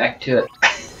 let's get back to it.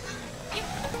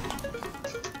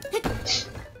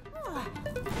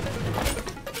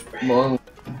 Whoa.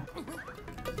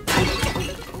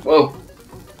 Whoa.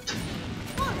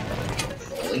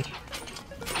 Holy.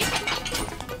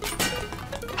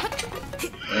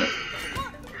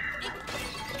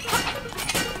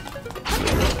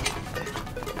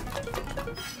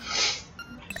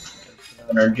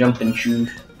 On our jumping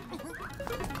shoes.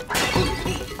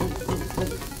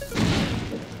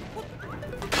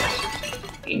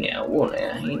 Hey now, whoa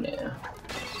now, hey now.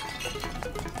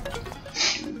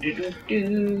 What do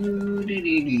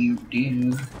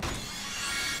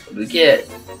we get?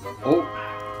 Oh,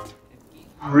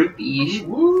 rupees.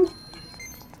 Woo.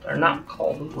 They're not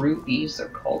called rupees, they're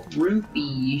called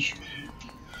rupees.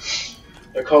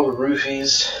 They're called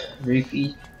roofies.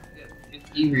 Roofies.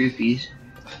 50 rupees.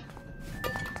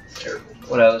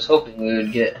 What I was hoping we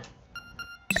would get.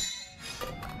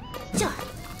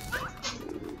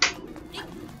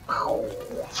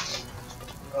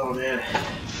 Oh man.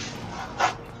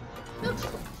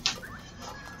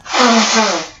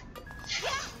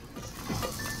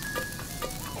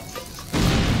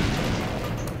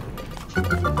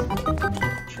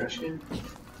 Trash can?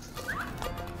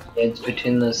 Yeah, it's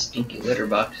between those stinky litter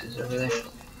boxes over there.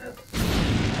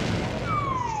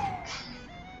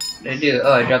 What did I do?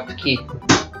 Oh, I dropped the key.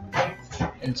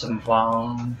 And some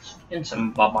bombs. And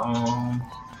some bombs.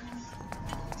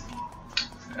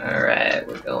 Alright,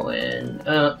 we're going.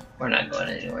 We're not going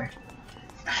anywhere.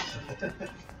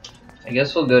 I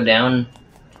guess we'll go down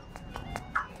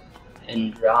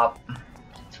and drop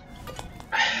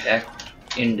back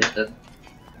into the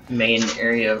main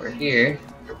area over here.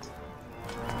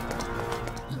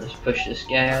 Let's push this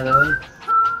guy out of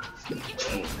the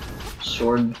way.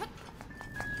 Sword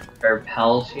our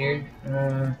pals here.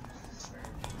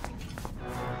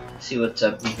 See what's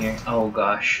up in here. Oh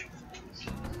gosh.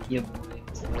 Yep.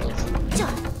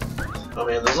 Oh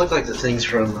man, those look like the things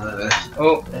from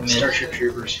Starship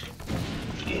Troopers.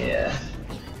 Yeah.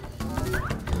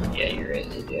 Yeah, you're right,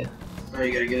 they do. Oh,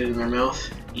 you gotta get it in their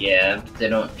mouth? Yeah, but they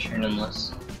don't turn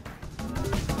unless...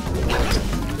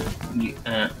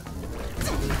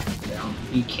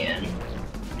 You can.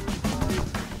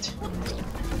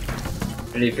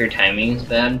 But if your timing is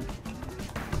bad...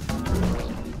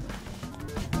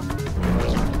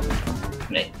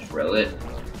 Can I throw it?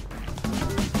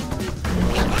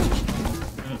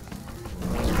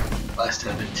 Last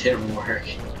time it didn't work.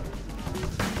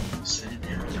 Set it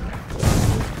down.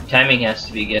 Timing has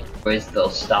to be good, otherwise they'll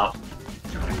stop.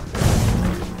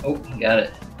 Oh, you got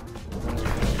it.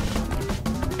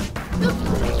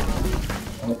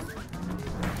 Oh.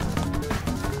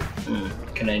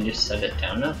 Can I just set it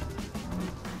down now?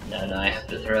 No, I have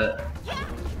to throw it.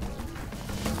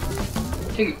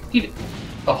 Take it, eat it.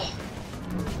 Oh.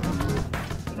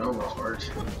 It almost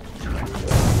worked.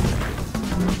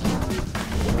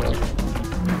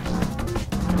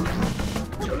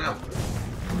 Go now.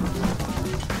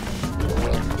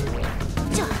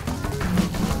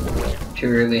 Too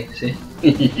early, see?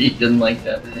 He didn't like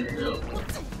that.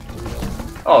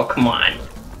 Oh, come on.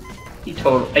 He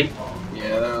totally...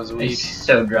 Yeah, that was I weak.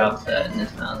 so dropped that in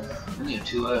his mouth. I only have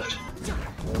 2 left.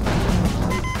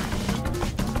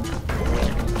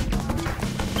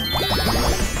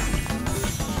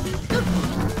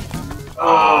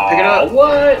 Pick it up.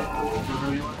 What?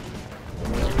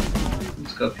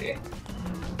 Let's go up here.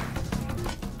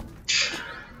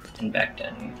 And back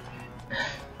down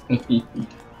here.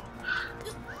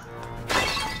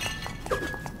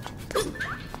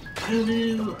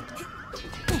 Hello.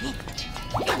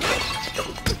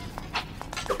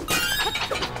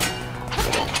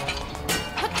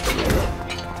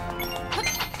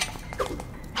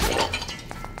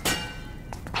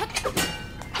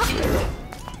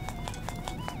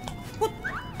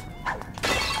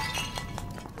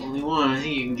 Only one. I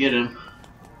think you can get him.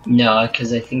 No,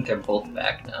 because I think they're both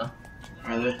back now.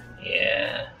 Are they?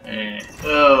 Yeah.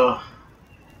 Oh.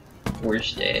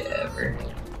 Worst day ever.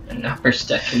 And now we're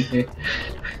stuck in here.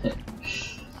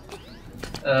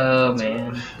 Oh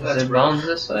man. Is there bombs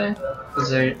this way?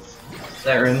 Does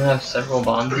that room have several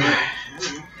bombs in it?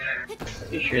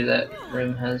 Pretty sure that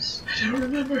room has. I don't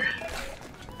remember.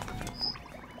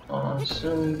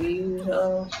 Awesome views,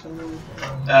 awesome.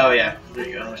 Oh yeah. There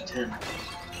you go. There's 10.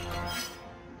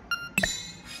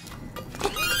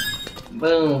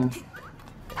 Boom.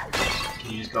 Can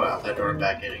you just go out that door and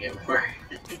back in again before?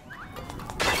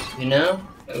 You know?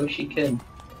 I wish you could.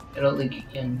 I don't think you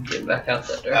can get back out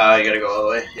that door. Oh, you gotta go all the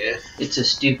way? Yeah. It's a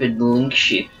stupid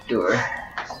link-shaped door.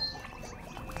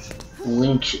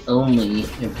 Links only,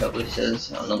 it probably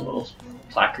says on the little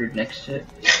placard next to it.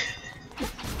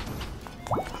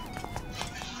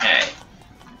 Alright.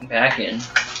 Back in.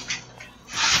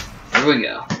 Here we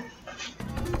go.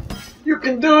 You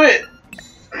can do it!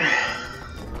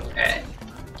 Alright.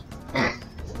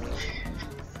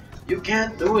 You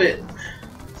can't do it!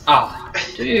 Oh,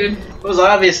 dude. It was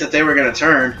obvious that they were gonna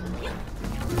turn.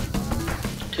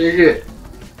 Take it.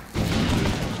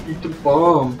 Eat the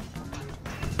bomb.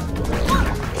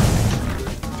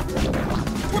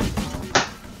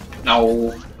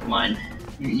 No, come on.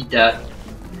 You eat that.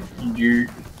 You.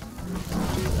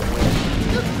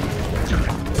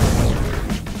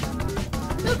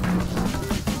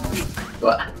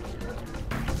 What?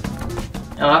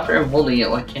 Now after I'm holding it,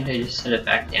 why can't I just set it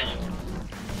back down?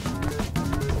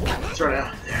 Throw it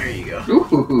out. There you go.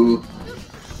 Ooh.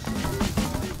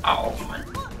 Oh, come on.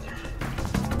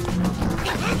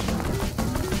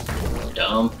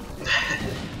 Dumb.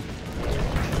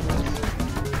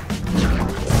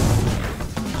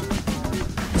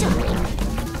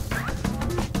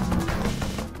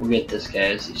 We'll get this guy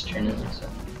as he's turning this up.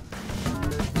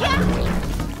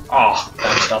 Oh,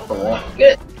 bounced off the wall.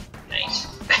 Good. Nice.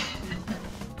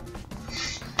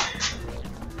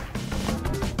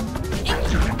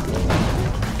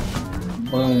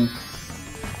 Boom.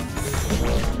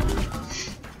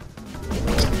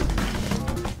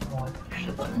 Oh, I pushed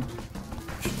the button.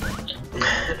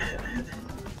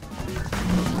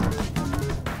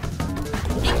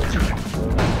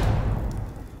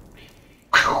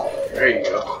 There you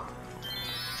go.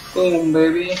 Boom,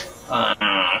 baby.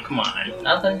 Come on.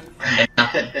 Nothing? Get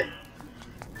nothing.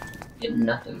 Get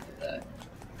nothing for that.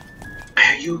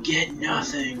 You get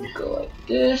nothing. Go like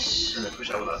this. And then push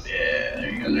that one up. Yeah,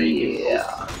 there you go.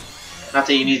 Yeah. Not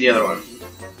that you need the other one.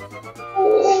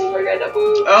 Oh, I got the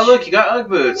boots. Oh, look, you got Ugg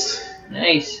boots.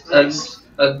 Nice. Nice.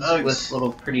 Uggs with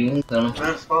little pretty wings on them. Not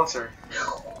a sponsor.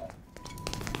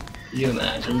 Could you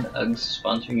imagine Uggs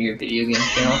sponsoring your video game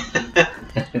channel?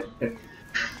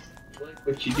 Like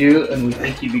what you do, and we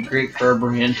think you'd be great for our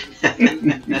brand.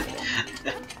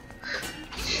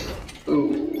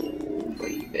 Ooh,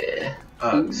 baby.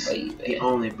 Uggs. Ooh, baby. The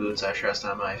only boots I trust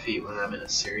on my feet when I'm in a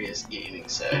serious gaming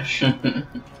sesh.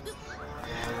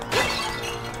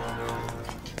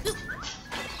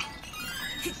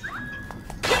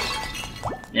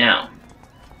 Now,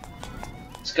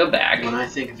 let's go back. When I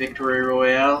think Victory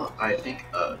Royale, I think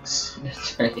Uggs.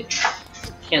 That's right.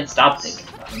 Can't stop thinking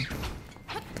about them.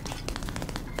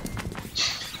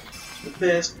 The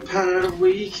best part of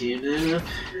waking up,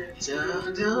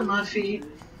 down my feet.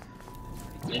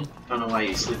 Yeah. I don't know why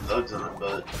you sleep with Uggs on it,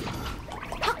 but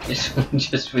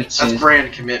just with that's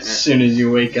brand commitment. As soon as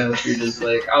you wake up, you're just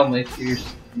like, oh, my feet's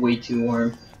way too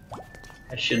warm.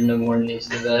 I shouldn't have worn these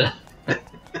to bed.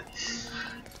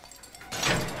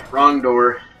 Wrong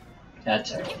door.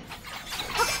 That's alright.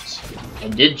 I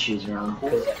did choose wrong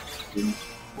because I didn't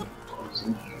close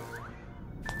in here.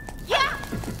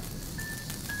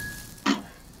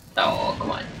 Oh,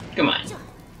 come on. Come on.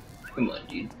 Come on,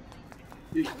 dude.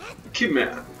 Come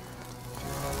on.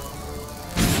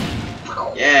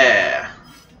 Yeah.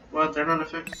 What? They're not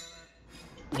affected?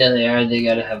 Yeah, they are. They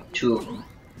gotta have two of them.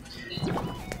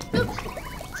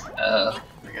 I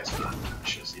guess not. I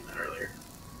should have seen that earlier.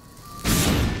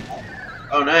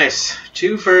 Oh, nice.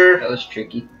 Twofer. That was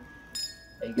tricky.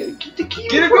 You gotta get the key.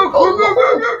 Get it, go, go, go,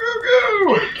 go, go,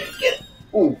 go, go! Get it.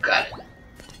 Oh, got it.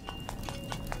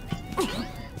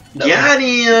 Got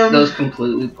him! That was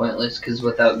completely pointless because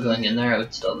without going in there, I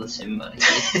would still have the same amount of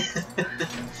keys.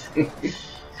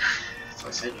 That's why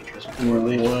I said you trust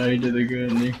me. Why did I go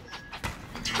in there?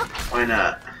 Why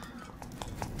not?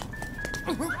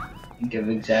 Give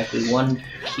exactly one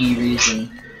key reason.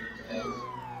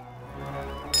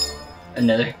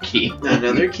 Another key.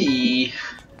 Another key.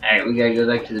 Alright, we gotta go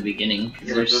back to the beginning.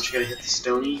 Don't you gotta hit the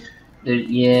stony?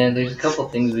 Yeah, there's a couple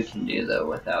things we can do though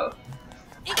without.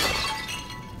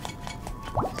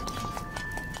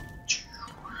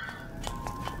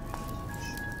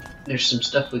 There's some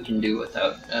stuff we can do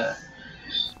without,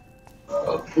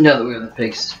 now that we have the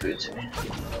Pegasus boots, I mean.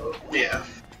 Yeah.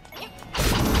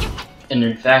 And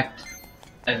in fact,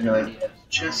 I have no idea.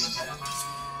 Chest.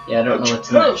 Yeah, I don't know what's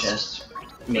in that chest.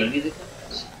 Maybe the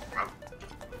compass.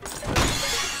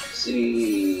 Let's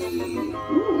see.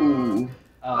 Ooh.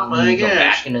 Oh my go gosh.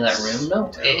 back into that room?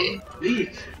 No way.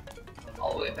 Leak.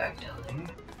 All the way back down there.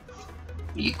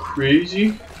 Are you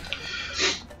crazy?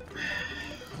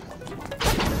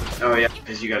 Oh yeah,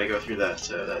 because you gotta go through that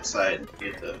that side to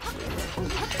get the.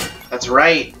 That's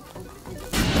right.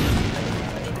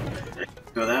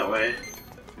 Go that way.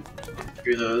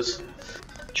 Through those.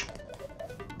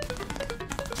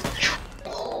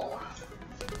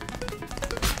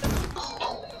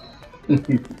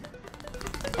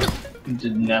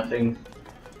 Did nothing.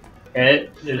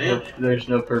 Right? There's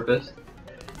no purpose.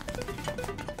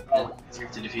 Oh, you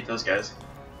have to defeat those guys.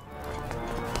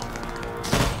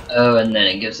 Oh, and then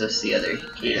it gives us the other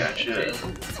key. Yeah, it should.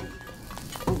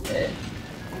 Okay.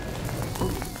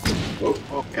 Whoa,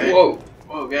 okay. Whoa!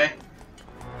 Whoa, guy.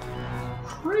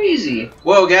 Crazy!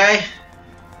 Whoa, guy!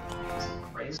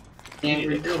 Crazy. You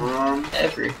need to calm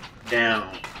Ever.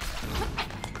 down.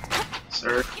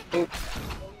 Sir. Oh.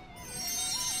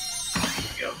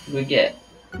 Go. What do we get?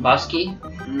 Boss key?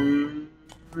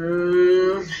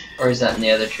 Or is that in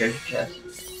the other treasure chest?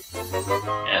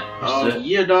 Yeah. Oh,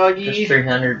 yeah, doggy. There's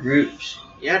 300 roots.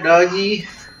 Yeah, doggy.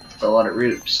 That's a lot of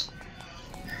roots.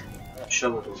 That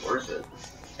shovel was worth it.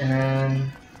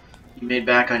 Um. You made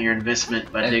back on your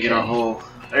investment by digging a Okay. hole.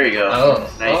 There you go. Oh.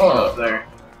 Now you can go up there.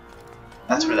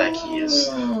 That's where that key is.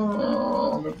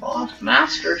 Oh, the boss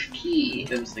master's key.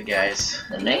 Them's the guys.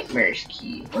 The nightmare's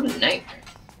key. What a nightmare.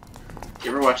 You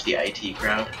ever watch the IT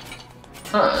Crowd?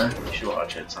 Huh? You should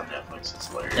watch it. It's on Netflix. It's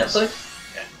hilarious.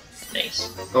 Netflix? Yeah. Nice.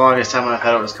 The longest time I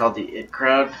thought it was called the It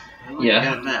Crowd. Oh, Yeah. You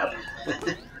got a map.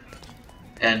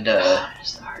 And I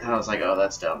was like, oh,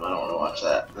 that's dumb. I don't want to watch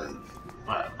that. And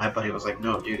my buddy was like,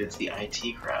 no, dude, it's the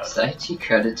IT Crowd. It's the IT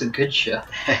Crowd. It's a good show.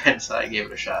 And so I gave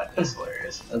it a shot. It's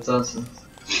hilarious. That's awesome.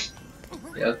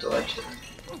 You have to watch it.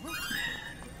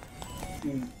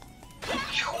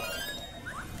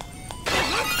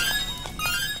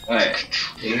 Alright,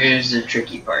 here's the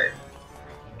tricky part.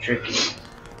 Tricky.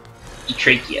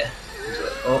 Trachea.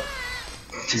 Oh.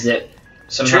 Is it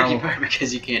somehow... Tricky part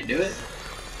because you can't do it?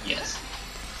 Yes.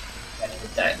 Gotta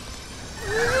hit that.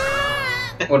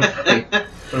 What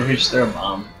if we just throw a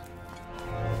bomb?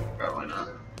 Probably not.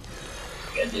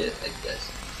 Gotta do it like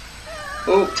this.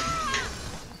 Oh!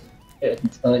 I'm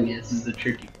telling you, this is the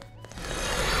tricky part.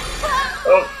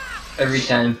 Oh! Every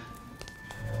time.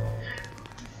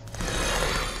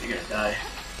 You're gonna die.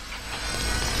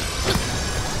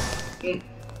 Mm.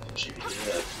 Should we do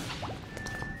that?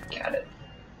 Got it.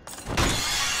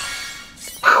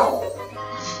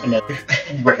 Another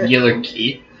regular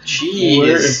key. Jeez!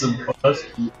 Where is the boss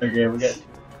key? Okay, we got 2.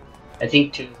 I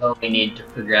think 2 is all we need to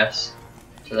progress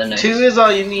to the next. 2 is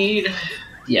all you need.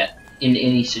 Yeah, in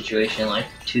any situation, like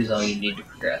 2 is all you need to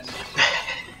progress.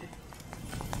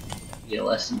 Get a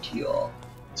lesson to you all.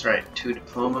 That's right. 2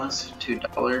 diplomas,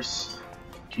 $2,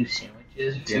 2 sandwiches. if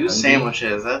you're 2 hungry.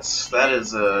 sandwiches. That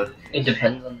is a. It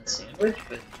depends on the sandwich,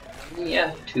 but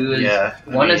yeah, 2 is. Yeah.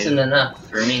 One isn't enough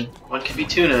for me. One could be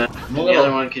tuna. I'm a The little,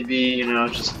 other one could be, you know,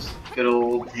 just good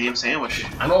old ham sandwich.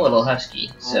 I'm a little husky,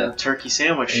 so Old turkey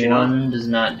sandwich, you know. one does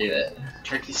not do it.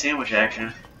 Turkey sandwich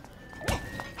action.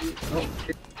 Oh,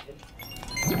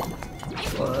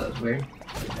 well, that was weird.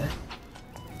 Okay.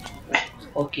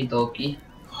 Okie dokie.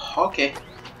 Okay.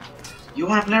 You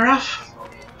wanna play rough?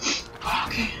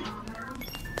 Okay.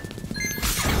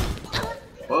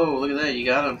 Whoa, look at that, you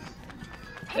got him.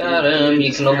 Got him.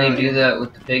 You can only do that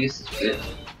with the Pegasus bit.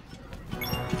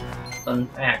 Fun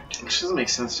fact. Which doesn't make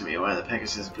sense to me, why the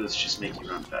Pegasus boots just make you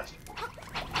run faster.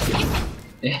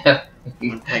 Yeah.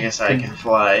 When Pegasi can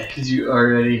fly. Because you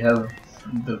already have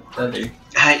the feather.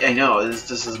 I know, this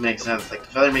doesn't make sense. Like, the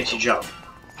feather makes you jump.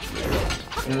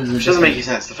 It was a Which doesn't make any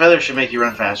sense. The feather should make you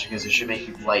run faster because it should make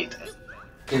you light.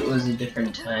 It was a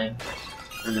different time.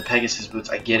 And the Pegasus boots,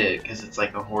 I get it, because it's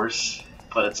like a horse,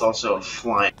 but it's also a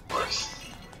flying horse.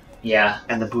 Yeah.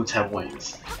 And the boots have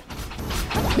wings.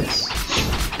 Yes.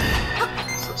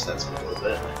 This upsets me a little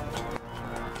bit.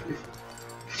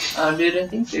 Oh, dude, I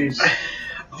think there's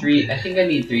 3. I think I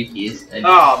need 3 keys. I do.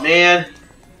 Oh, man.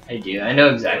 I do. I know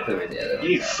exactly where the other ones You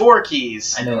need are. 4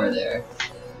 keys. I know where they are.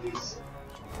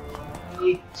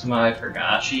 Somehow I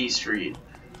forgot. G Street.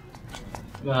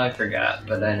 Somehow I forgot,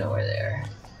 but I know where they are.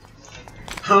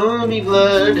 Homie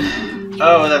blood.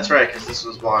 Oh, that's right, because this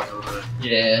was blocked over it.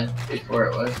 Yeah, before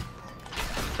it was.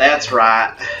 That's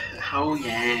right. Oh,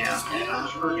 yeah. I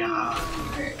forgot.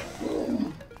 Alright,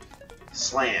 cool.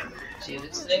 Slam. See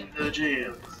this thing? The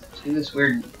jam. See this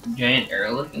weird giant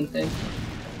arrow looking thing?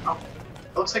 Oh,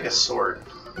 it looks like a sword.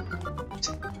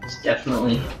 It's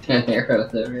definitely an arrow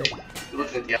though, right? You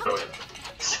look at the other way.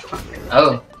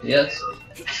 Oh, yes.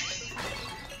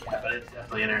 Yeah, but it's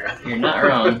definitely an arrow. You're not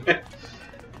wrong.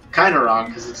 Kinda wrong,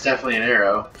 because it's definitely an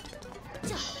arrow.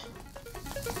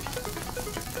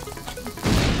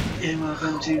 And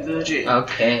welcome to the gym.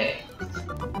 Okay.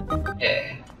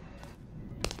 Okay.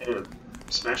 Dude,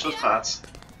 smash those pots.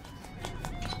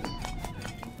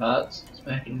 Pots?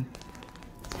 Smacking.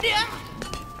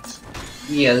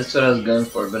 Yeah, that's what I was going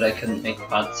for, but I couldn't make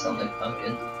pots sound like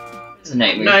pumpkin. It's a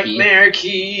nightmare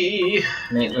key.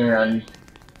 Nightmare on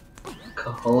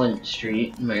Caholen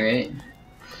Street, am I right?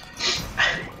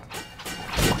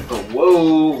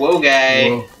 Oh, whoa,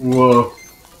 guy. Whoa.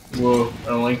 I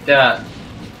don't like that.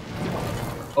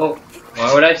 Oh,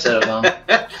 why would I set a bomb?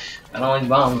 I don't like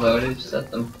bombs, why would I set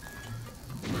them?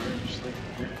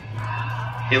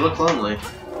 He looked lonely.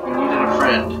 He needed a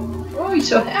friend. Oh, he's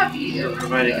so happy. They're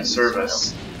providing a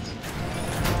service.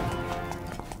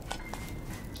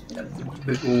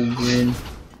 Big old grin.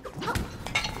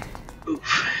 Oof.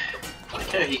 I like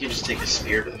how he can just take a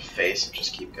spear to the face and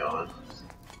just keep going.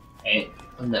 Hey,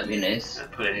 wouldn't that be nice?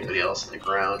 And put anybody else in the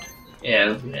ground. Yeah, it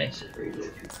would be nice if we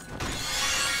did.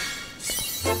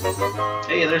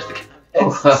 Hey, there's the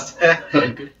Oh,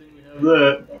 good thing we have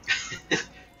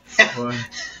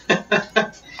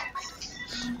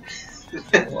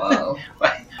that. Wow.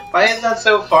 Why is that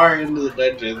so far into the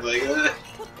dungeon? Like,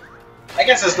 I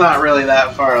guess it's not really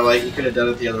that far. Like, you could have done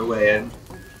it the other way, and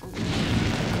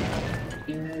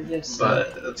Yeah, I guess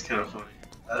but that's kind of funny.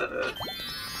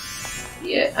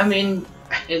 yeah, I mean,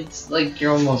 it's like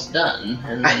you're almost done,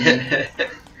 and then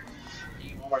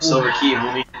One more silver key,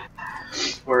 homie.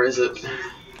 Where is it?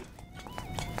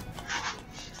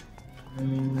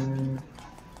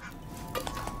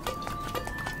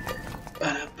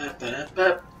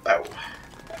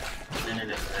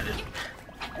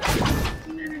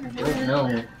 I don't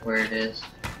know where it is.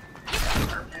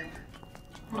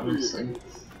 Honestly.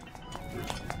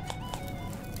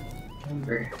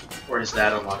 Remember. Where does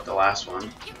that unlock the last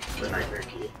one? The nightmare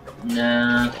key.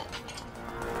 Nah.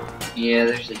 Yeah,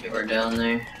 there's a door down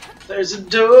there. There's a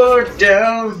door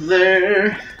down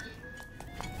there.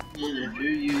 And after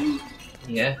you.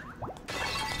 Yeah.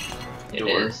 It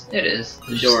Door. is. It is.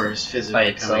 The door is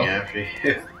physically by coming itself. after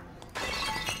you.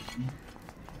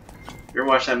 You ever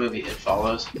watch that movie It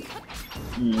Follows?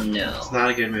 No. It's not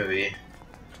a good movie.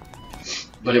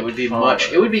 But it would be Follows.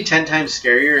 it would be 10 times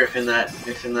scarier if in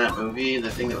that movie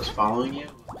the thing that was following you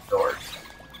was the door.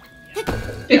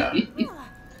 Yeah.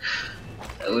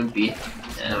 That would be.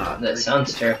 Yeah, that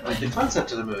sounds terrifying. The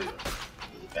concept of the movie was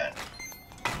really bad.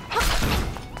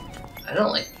 I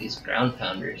don't like these ground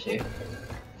pounders here.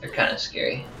 They're kind of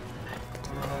scary.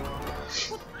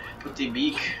 Put the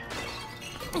beak.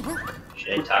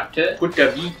 Should I talk to it? Put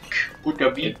the beak. Put the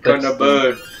beak It on the puts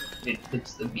bird. It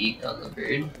puts the beak on the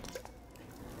bird.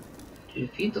 To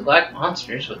defeat the black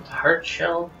monsters with the heart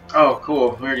shell. Oh,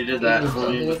 cool. We already did that. Ooh,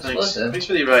 something Thanks. explosive. Thanks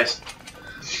for the advice.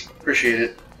 Appreciate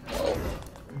it. Oh.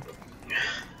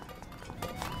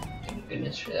 Thank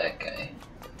goodness for that guy.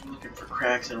 I'm looking for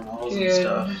cracks in walls and Yeah.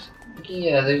 stuff.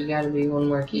 Yeah, there's gotta be one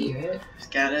more key, right? There's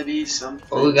gotta be something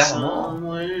Oh, we got them all.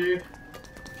 somewhere.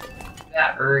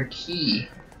 Got her key.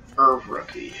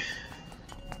 Rookie.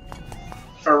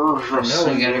 No,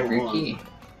 we got every key.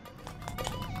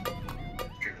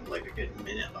 Drinking like a good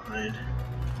minute behind.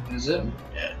 Is it?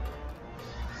 Yeah.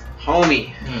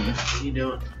 Homie, Hmm. what are you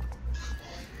doing?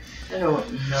 I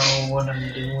don't know what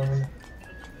I'm doing.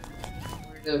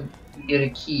 Where to get a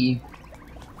key?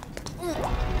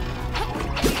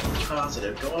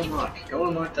 Positive. Go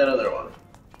unlock that other one.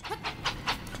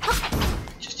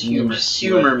 Just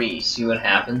Humor me. See what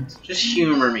happens. Just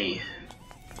humor me.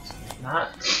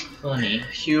 Not funny.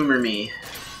 Humor me.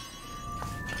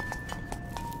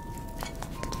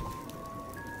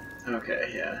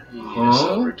 Okay, yeah. You need a Oh,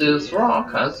 silver key. this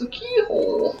rock has a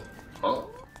keyhole. Oh.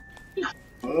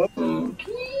 Alright.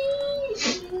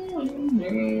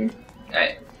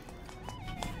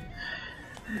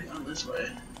 Going this way.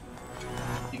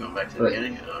 You going back to the But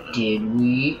beginning? Oh, no. did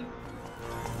we?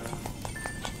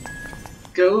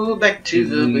 Go back to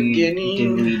the beginning.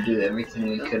 Did we do everything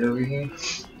we could over here?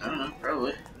 I don't know,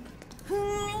 probably.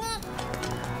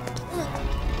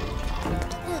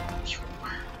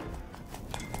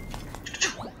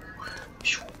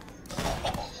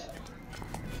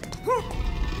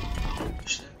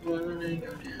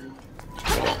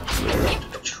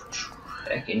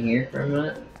 Back in here for a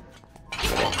minute.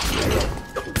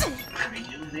 I mean,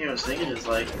 the only thing I was thinking is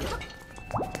like,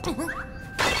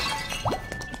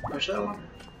 push that one.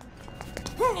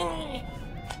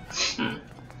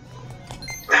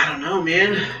 I don't know,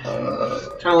 man.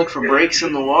 Trying to look for breaks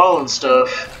in the wall and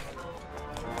stuff.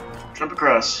 Jump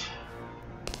across.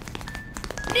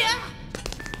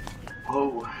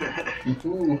 Whoa.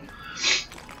 Ooh.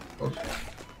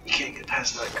 You can't get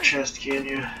past that chest, can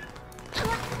you?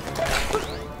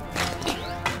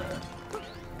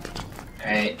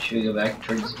 Alright, should we go back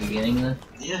towards the beginning then?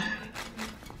 Yeah.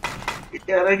 You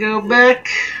gotta go back.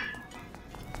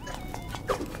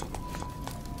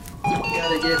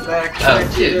 Gotta get back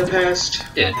to the past.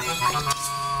 Dude.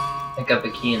 I got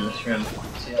the key in this room.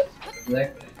 See that over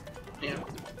there? Yeah.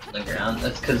 On the ground.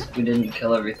 That's because we didn't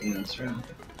kill everything in this room.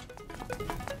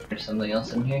 There's something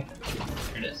else in here.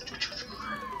 There it is.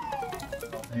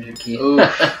 There's your key.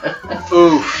 Oof.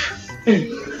 Oof.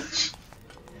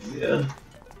 Yeah.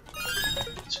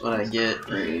 That's what I get.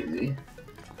 Crazy.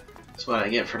 That's what I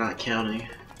get for not counting.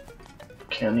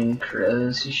 Counting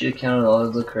crows. You should have counted all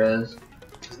of the crows.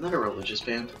 Isn't that a religious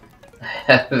band? I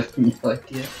have no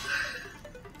idea.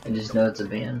 I just know it's a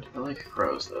band. I like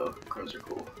crows though. Crows are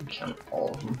cool. Count all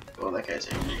of them. Oh, that guy's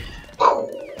angry.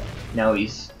 Now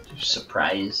he's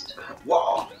surprised.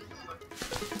 Whoa!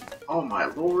 Oh my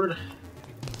lord.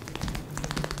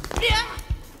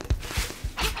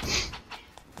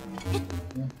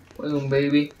 Boom,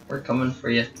 baby. We're coming for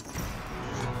you.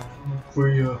 For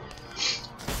you.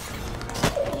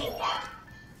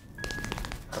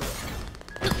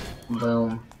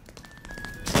 Boom.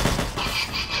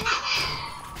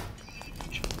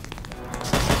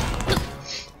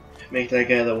 Make that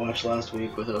guy that watched last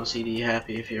week with OCD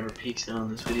happy if he ever peeks in on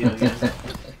this video again.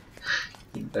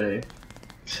 You better.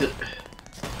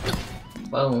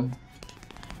 Boom.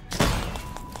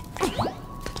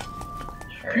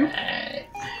 Alright.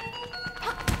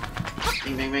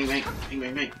 Bang, bang, bang, bang, bang,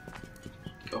 bang, bang.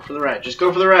 Go for the ride. Just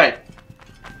go for the ride.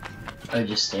 I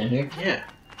just stand here? Yeah.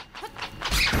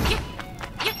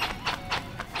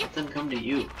 Let them come to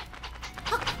you.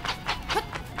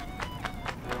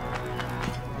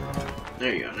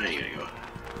 There you go. Now you gotta go.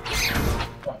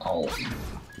 Oh.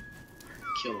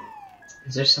 Kill him.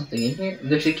 Is there something in here?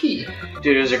 There's a key.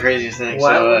 Dude, it was the craziest thing.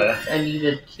 Why So, would I need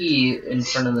a key in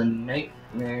front of the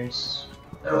nightmares?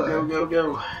 go, go, go,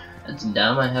 go. That's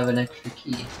dumb. I have an extra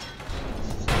key.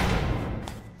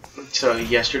 So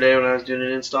yesterday when I was doing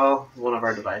an install, one of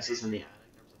our devices in the attic,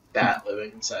 there was a bat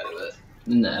living inside of it.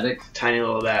 In the attic? Tiny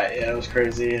little bat, yeah, it was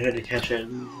crazy. I had to catch it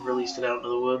and released it out into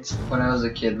the woods. When I was a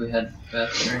kid, we had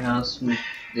bats in our house. And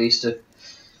they used to,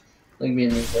 like me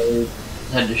and my brother,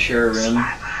 had to share a room,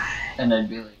 and I'd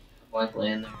be like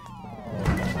laying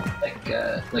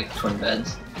there, like twin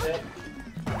beds.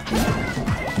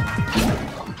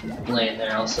 Laying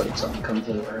there, all of a sudden something comes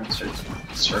in the room, and starts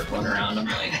circling around. I'm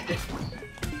like,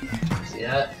 see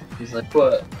that? He's like,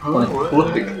 what? I'm like,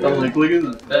 look! I'm like, look at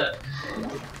this bat.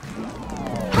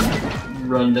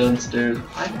 Run downstairs.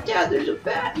 Like, yeah, there's a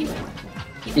bat. You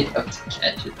have to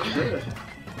catch it.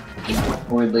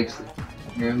 Or like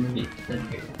sleep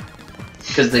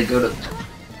because they go to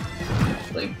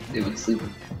they would sleep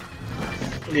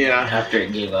Yeah. after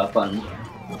it gave up on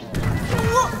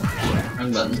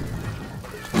wrong button.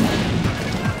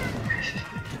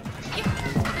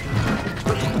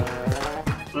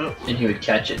 Well, And he would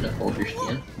catch it in a folder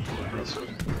skin.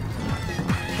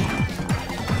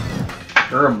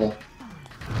 Terrible.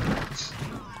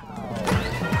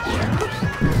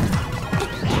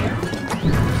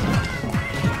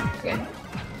 Okay.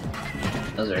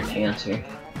 Those are our chance here.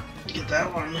 get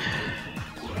that one.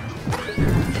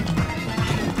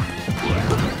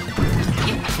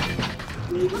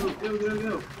 Go, go, go, go,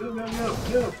 go, go,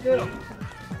 go, go,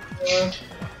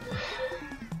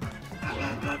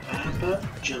 go.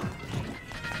 Jump.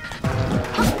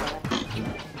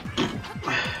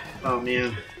 Oh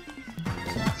man.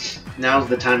 Now's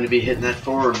the time to be hitting that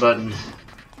forward button.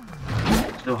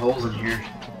 There's no holes in here.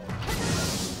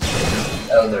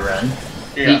 Oh, the run?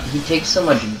 Yeah. He takes so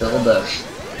much build up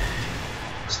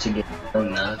just to get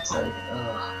going now. It's like,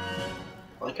 oh.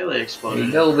 I like how they exploded. There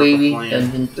you go, baby.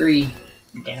 Dungeon 3.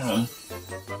 Down.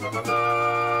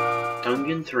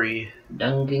 Dungeon 3.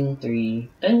 Dungeon 3.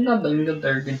 Dunga bunga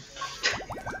durgan.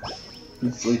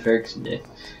 It's Leif Erikson Day.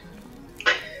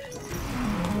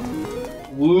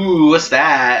 Woo, what's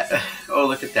that? Oh,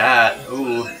 look at that.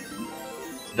 Ooh.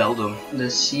 Beldum.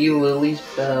 The Sea Lily's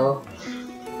Bell.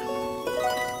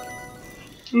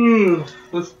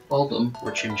 With Beldum.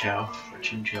 Or Chimchow. Or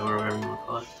Chimchow, or whatever you want to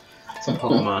call it. It's a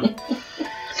Pokemon.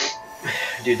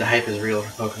 Dude, the hype is real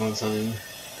for Pokemon Sun.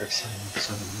 Dark Sun.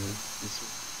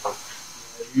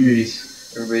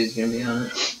 Jeez. Everybody's gonna be on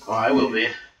it. Oh, I will be.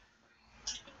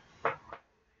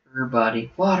 Her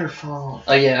body. Waterfall.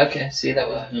 Oh yeah, okay. See, that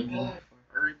was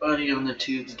Everybody on the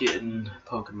tube's getting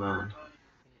Pokemon.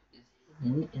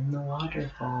 in the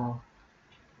waterfall.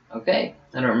 Okay.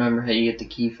 I don't remember how you get the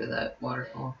key for that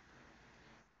waterfall.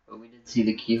 But we did see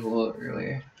the keyhole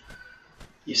earlier.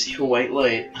 You see a white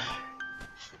light.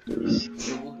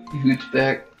 Hoot's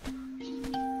back.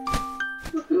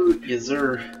 Yes,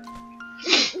 sir.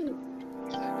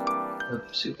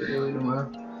 Up super early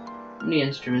tomorrow. How many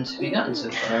instruments have you gotten so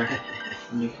far?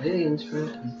 Can you play the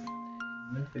instrument?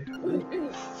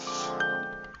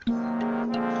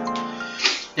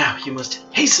 Now you must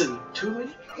hasten to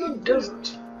the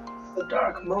desert. The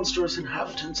dark, monstrous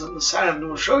inhabitants on the sand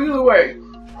will show you the way.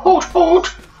 Hoot, hoot,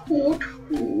 hoot,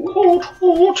 hoot,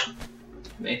 hoot.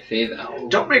 My fave owl.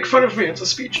 Don't make fun of me, it's a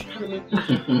speech impediment.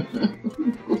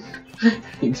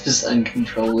 He just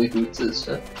uncontrollably hoots his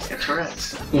stuff. Yeah,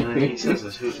 Tourette's. You know, he says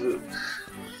this hoot hoot.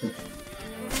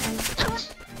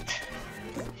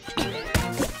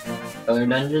 Color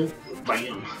dungeon?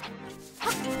 Bam.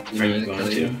 You Are know you the going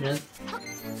color to? dungeon?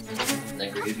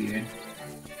 That graveyard.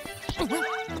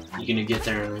 You gonna get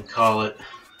there and call it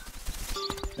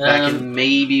back in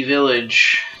maybe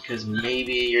village, because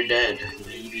maybe you're dead,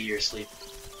 maybe you're asleep.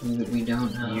 We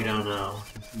don't know. You don't know.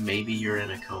 Maybe you're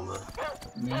in a coma.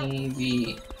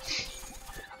 Maybe.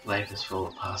 Life is full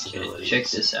of possibilities. Check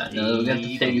this out. No, we got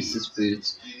the Pegasus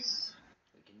boots.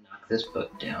 We can knock this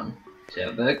book down. See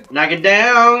that book? Knock it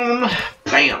down!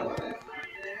 Bam!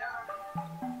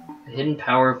 The Hidden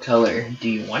Power of Color. Do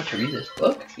you want to read this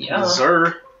book? Yeah. Yes,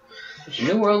 sir. There's a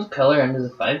new world of color under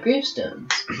the 5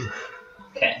 gravestones.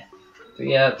 Okay.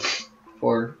 3 up,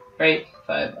 4 right,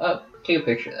 5 up. Take a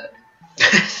picture of that.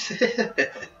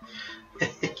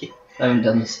 I haven't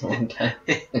done this in a long time.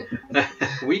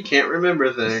 We can't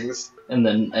remember things. And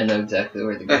then I know exactly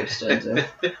where the gravestones are.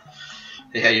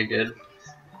 Yeah, you're good.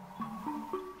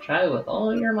 Try with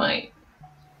all your might.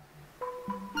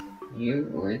 You're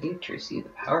worthy to receive the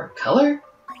power of color?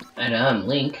 I know I'm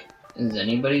Link. Is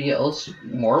anybody else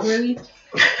more worthy?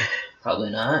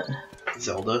 Probably not.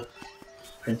 Zelda.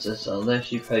 Princess Zelda,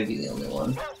 she'd probably be the only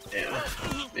one. Yeah.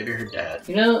 Maybe her dad.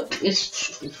 You know,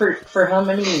 it's for how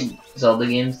many Zelda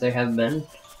games there have been,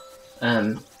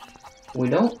 we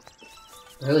don't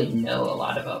really know a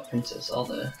lot about Princess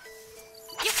Zelda.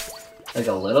 Like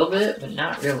a little bit, but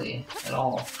not really at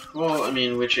all. Well, I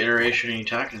mean, which iteration are you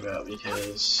talking about?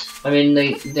 Because I mean,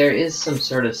 there is some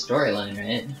sort of storyline,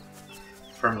 right?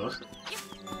 for most.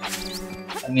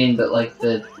 I mean, but like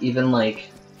even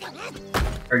like,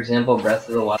 for example, Breath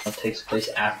of the Wild takes place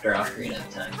after Ocarina of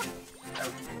Time,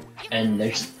 and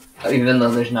even though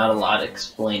there's not a lot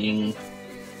explaining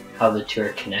how the two are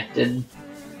connected,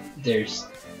 there's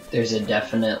a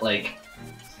definite like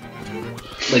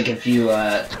if you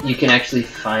can actually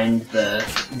find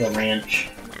the ranch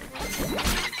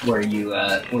where you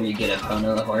get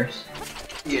Epona the horse.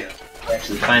 Yeah. You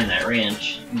actually find that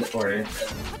ranch or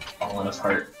fallen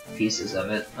apart pieces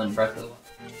of it on Breath of the Wild.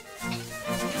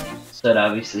 So it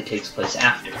obviously takes place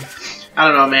after. I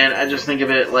don't know, man. I just think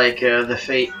of it like the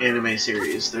Fate anime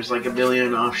series. There's like a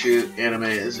billion offshoot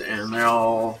animes, and they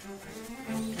all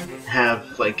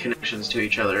have like connections to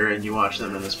each other, and you watch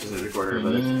them in a specific order,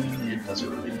 but it doesn't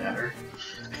really matter.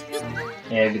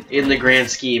 Yeah, In the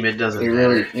grand scheme, it doesn't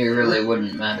matter. it really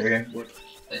wouldn't matter what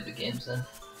played the games then.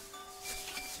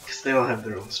 Because they all have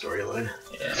their own storyline.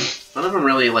 Yeah. None of them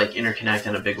really like interconnect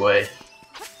in a big way.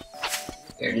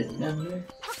 Where is it down here?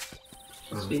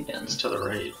 Must be down It's to the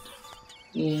right.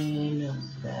 you know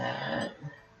that.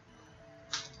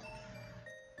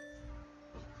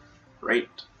 Right.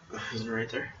 Isn't it right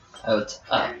there? Oh, it's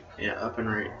up. Yeah, up and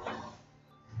right.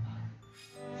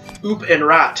 Oop and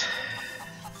rot.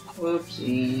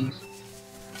 Whoopsies.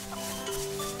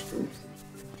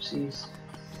 Oopsies.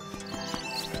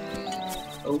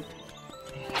 Oh.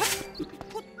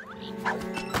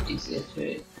 Easy, that's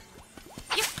right.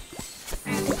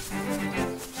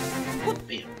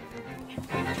 Bam.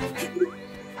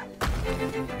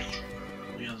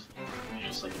 We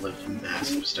just like lift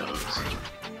massive stones.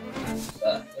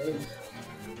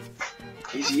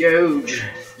 He's huge.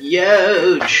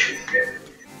 Huge.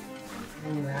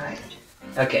 Alright.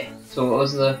 Okay, so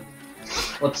what's the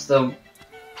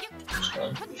which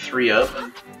one? 3 up.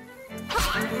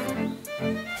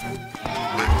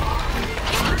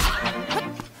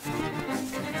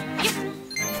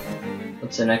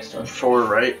 What's the next one? 4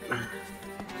 right.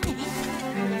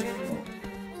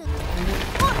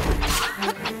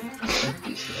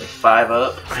 5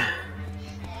 up.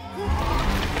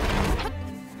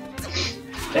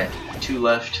 Okay. 2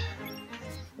 left.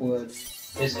 Wood.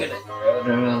 Just gonna throw it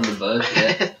around the bush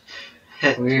yet.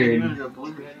 Weird. The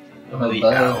bow.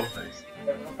 owl. I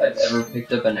don't know if I've ever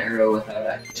picked up an arrow without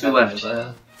actually 2 left. having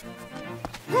a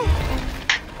bow.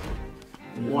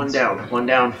 1 down. 1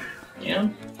 down. Yeah.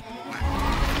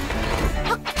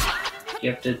 You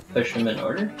have to push them in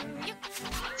order?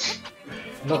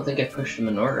 I don't think I pushed them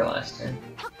in order last time.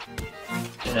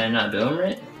 Did I not do them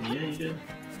right? Yeah, you did.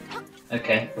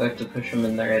 Okay, we have to push them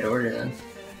in the right order then.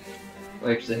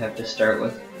 We actually have to start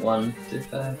with 1 through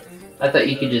 5. I thought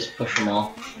you could just push them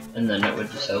all, and then it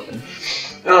would just open.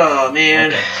 Oh,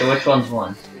 man. Okay, so which one's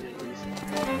 1?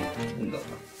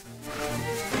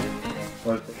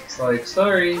 What if it's like,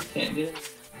 sorry, can't get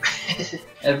it.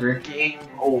 Ever. Game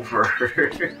over.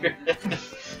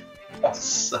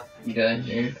 Suck. You go in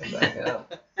here, come back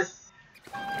out.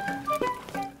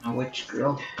 A witch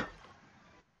girl.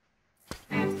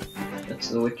 That's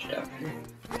the witch doctor.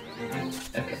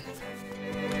 Okay.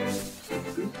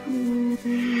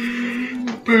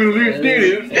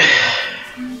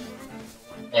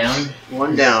 Down?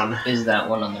 1 down. Is that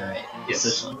one on the right? Yes.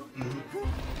 This one.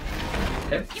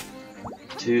 Okay.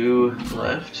 2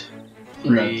 left.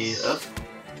 3 up.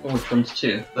 Oh, which one's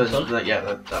 2? This one? Yeah,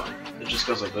 that one. It just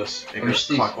goes like this. It Where's goes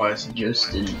these clockwise.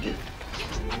 Ghosts didn't get.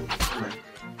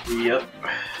 3 up.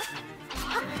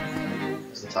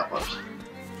 It's the top left.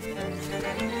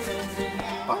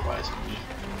 Clockwise.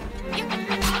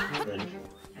 Then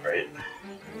right.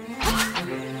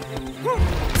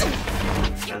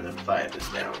 And then 5 is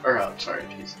down. Or up, sorry,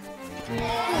 jeez.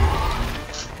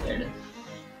 There it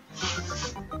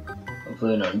is.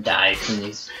 Hopefully we don't die from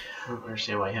these. I don't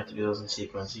understand why you have to do those in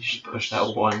sequence. You should push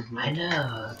that 1. I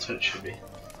know. That's what it should be.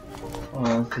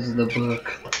 Oh, because of the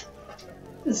book.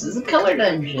 This is a color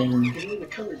dungeon. You need a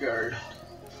color guard.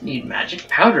 Need magic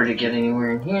powder to get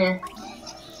anywhere in here.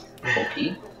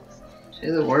 Okay.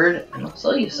 Say the word and I'll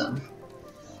sell you some.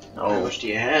 How much do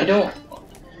you have? I don't,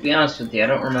 to be honest with you, I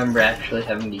don't remember actually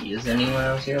having to use any when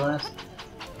I was here last.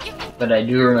 But I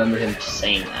do remember him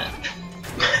saying that.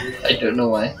 I don't know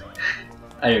why.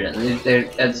 I don't know.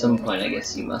 At some point, I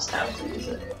guess you must have to use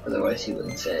it. Otherwise, he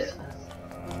wouldn't say it.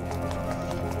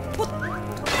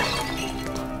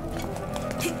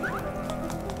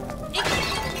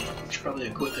 Should probably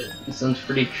equip it. This one's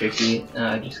pretty tricky.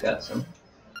 I just got some.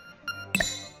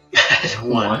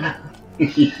 1.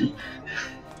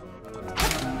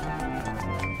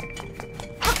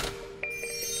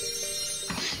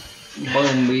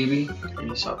 Boom, baby. And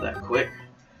you saw that quick.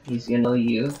 He's gonna know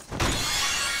you.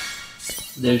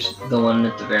 There's the one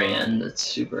at the very end that's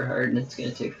super hard and it's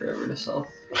gonna take forever to solve.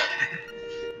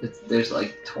 There's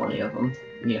like 20 of them.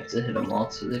 And you have to hit them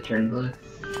all so they turn blue.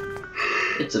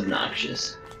 It's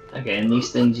obnoxious. Okay, and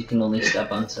these things you can only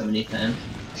step on so many times.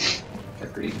 They're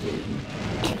pretty good.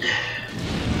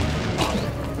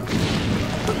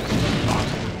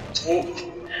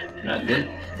 Not good.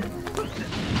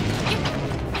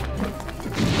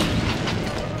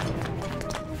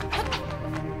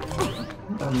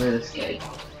 Under this guy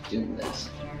doing this.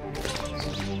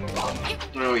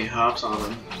 Oh, he hops on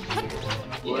him.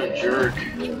 What Yeah, a jerk.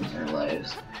 Ruins our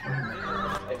lives.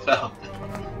 I fell.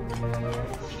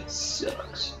 It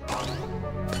sucks.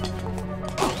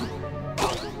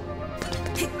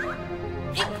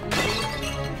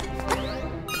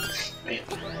 Man.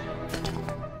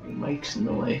 Mike's in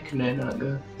the way. Can I not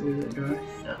go through the door?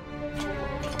 No.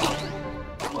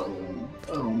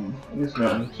 I guess we're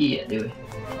not on the key yet, do we?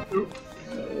 Nope.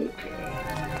 Okay.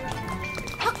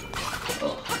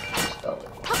 Oh, spell it.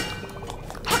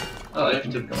 Oh, I have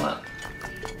to come up.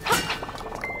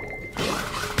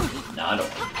 No, I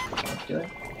don't want to do it.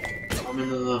 I'm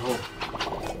into the hole.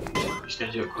 Just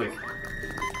gotta do it quick.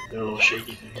 They're a little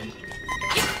shaky.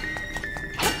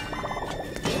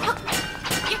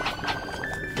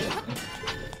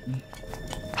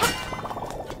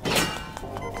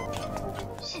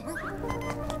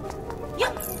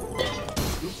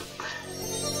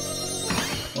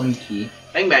 One key.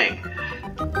 Bang bang!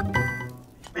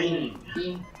 Bang!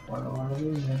 Key. What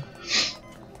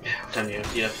What time do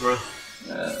you have to bro?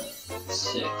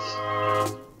 6.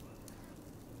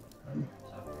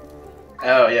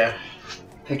 Oh yeah.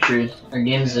 Pictures. Our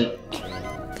game's at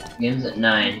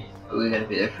 9, but we gotta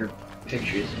be there for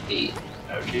pictures at 8.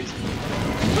 Oh jeez.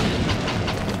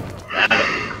 That'll be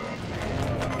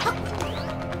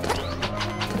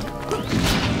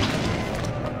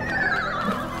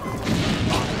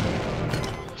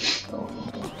cool.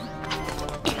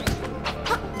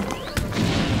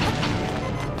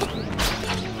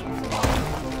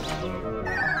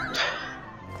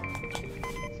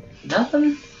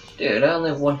 Nothing? Dude, I only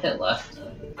have 1 hit left.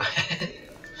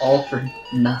 All for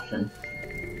nothing.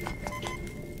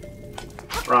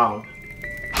 Wrong.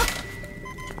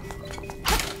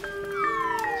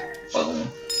 Boom.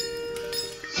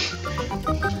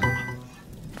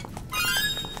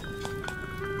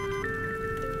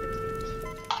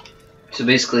 So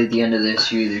basically, at the end of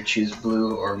this, you either choose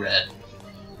blue or red.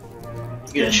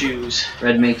 You gotta choose.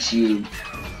 Red makes your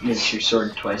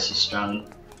sword twice as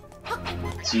strong,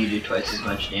 so you do twice as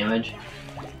much damage.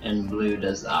 And blue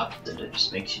does the opposite; it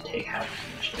just makes you take half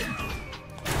as much damage.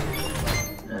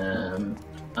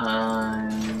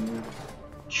 I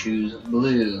choose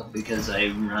blue because I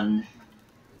run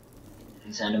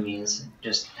these enemies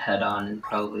just head on and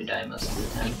probably die most of the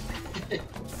time.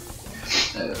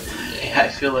 Oh, yeah, I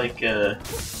feel like should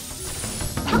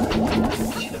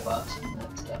have bought some of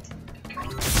that stuff.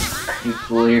 You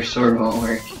fool, your sword won't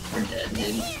work. You're dead,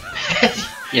 dude.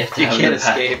 You have to have can't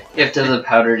escape. You have to have the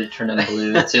powder to turn him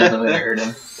blue. It's the only way to hurt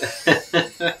him.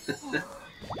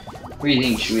 What do you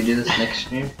think? Should we do this next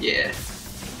stream? Yeah.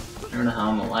 I don't know how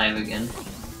I'm alive again.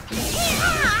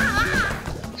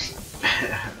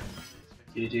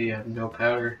 You have no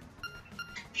powder.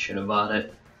 Should have bought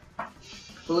it.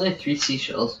 Only 3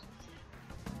 seashells.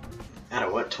 Out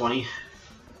of what, 20?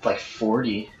 Like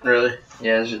 40. Really?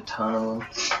 Yeah, there's a ton of them.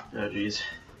 Oh jeez.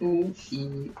 Ooh,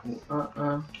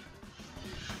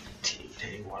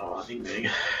 Dang, what a loving thing.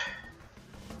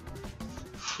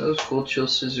 That was cool. Chill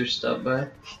Scissors stopped by.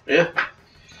 Yeah.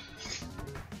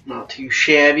 Not too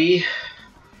shabby.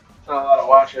 Not a lot of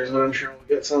watchers, but I'm sure we'll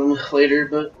get some later,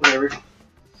 but whatever.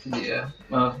 Yeah.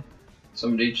 Well,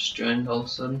 somebody just joined all of a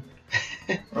sudden.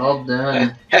 We're all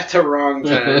done. At the wrong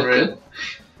time, right?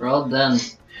 We're all done.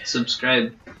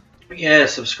 Subscribe. Yeah,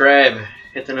 subscribe.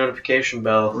 Hit the notification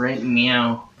bell. Right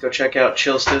meow. Go check out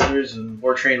Chill Scissors and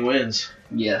War Train Wins.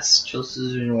 Yes, Chill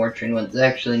Scissors and War Train ones. They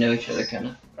actually know each other, kind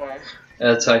of.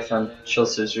 That's how I found Chill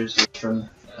Scissors was from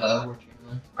War Train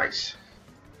 1. Nice.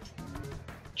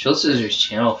 Chill Scissors'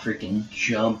 channel freaking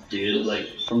jumped, dude. Like,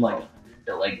 from like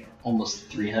to like almost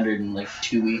 300 in like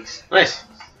 2 weeks. Nice.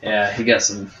 Yeah, he got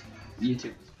some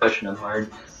YouTube pushing him hard.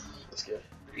 That's good.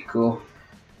 Pretty cool.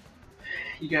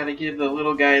 You gotta give the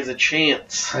little guys a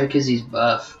chance. Probably because he's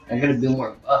buff. I gotta be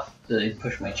more buff to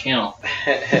push my channel.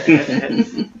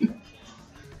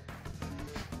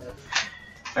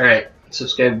 Alright,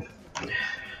 subscribe.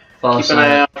 Follow us Keep an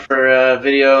eye out for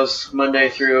videos Monday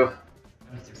through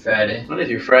Friday. Monday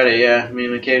through Friday, yeah. I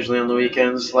mean, occasionally on the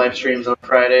weekends, live streams on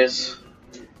Fridays.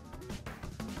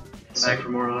 Back for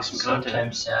more awesome content.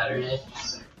 Sometime Saturday.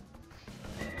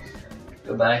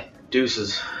 Goodbye.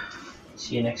 Deuces.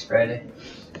 See you next Friday.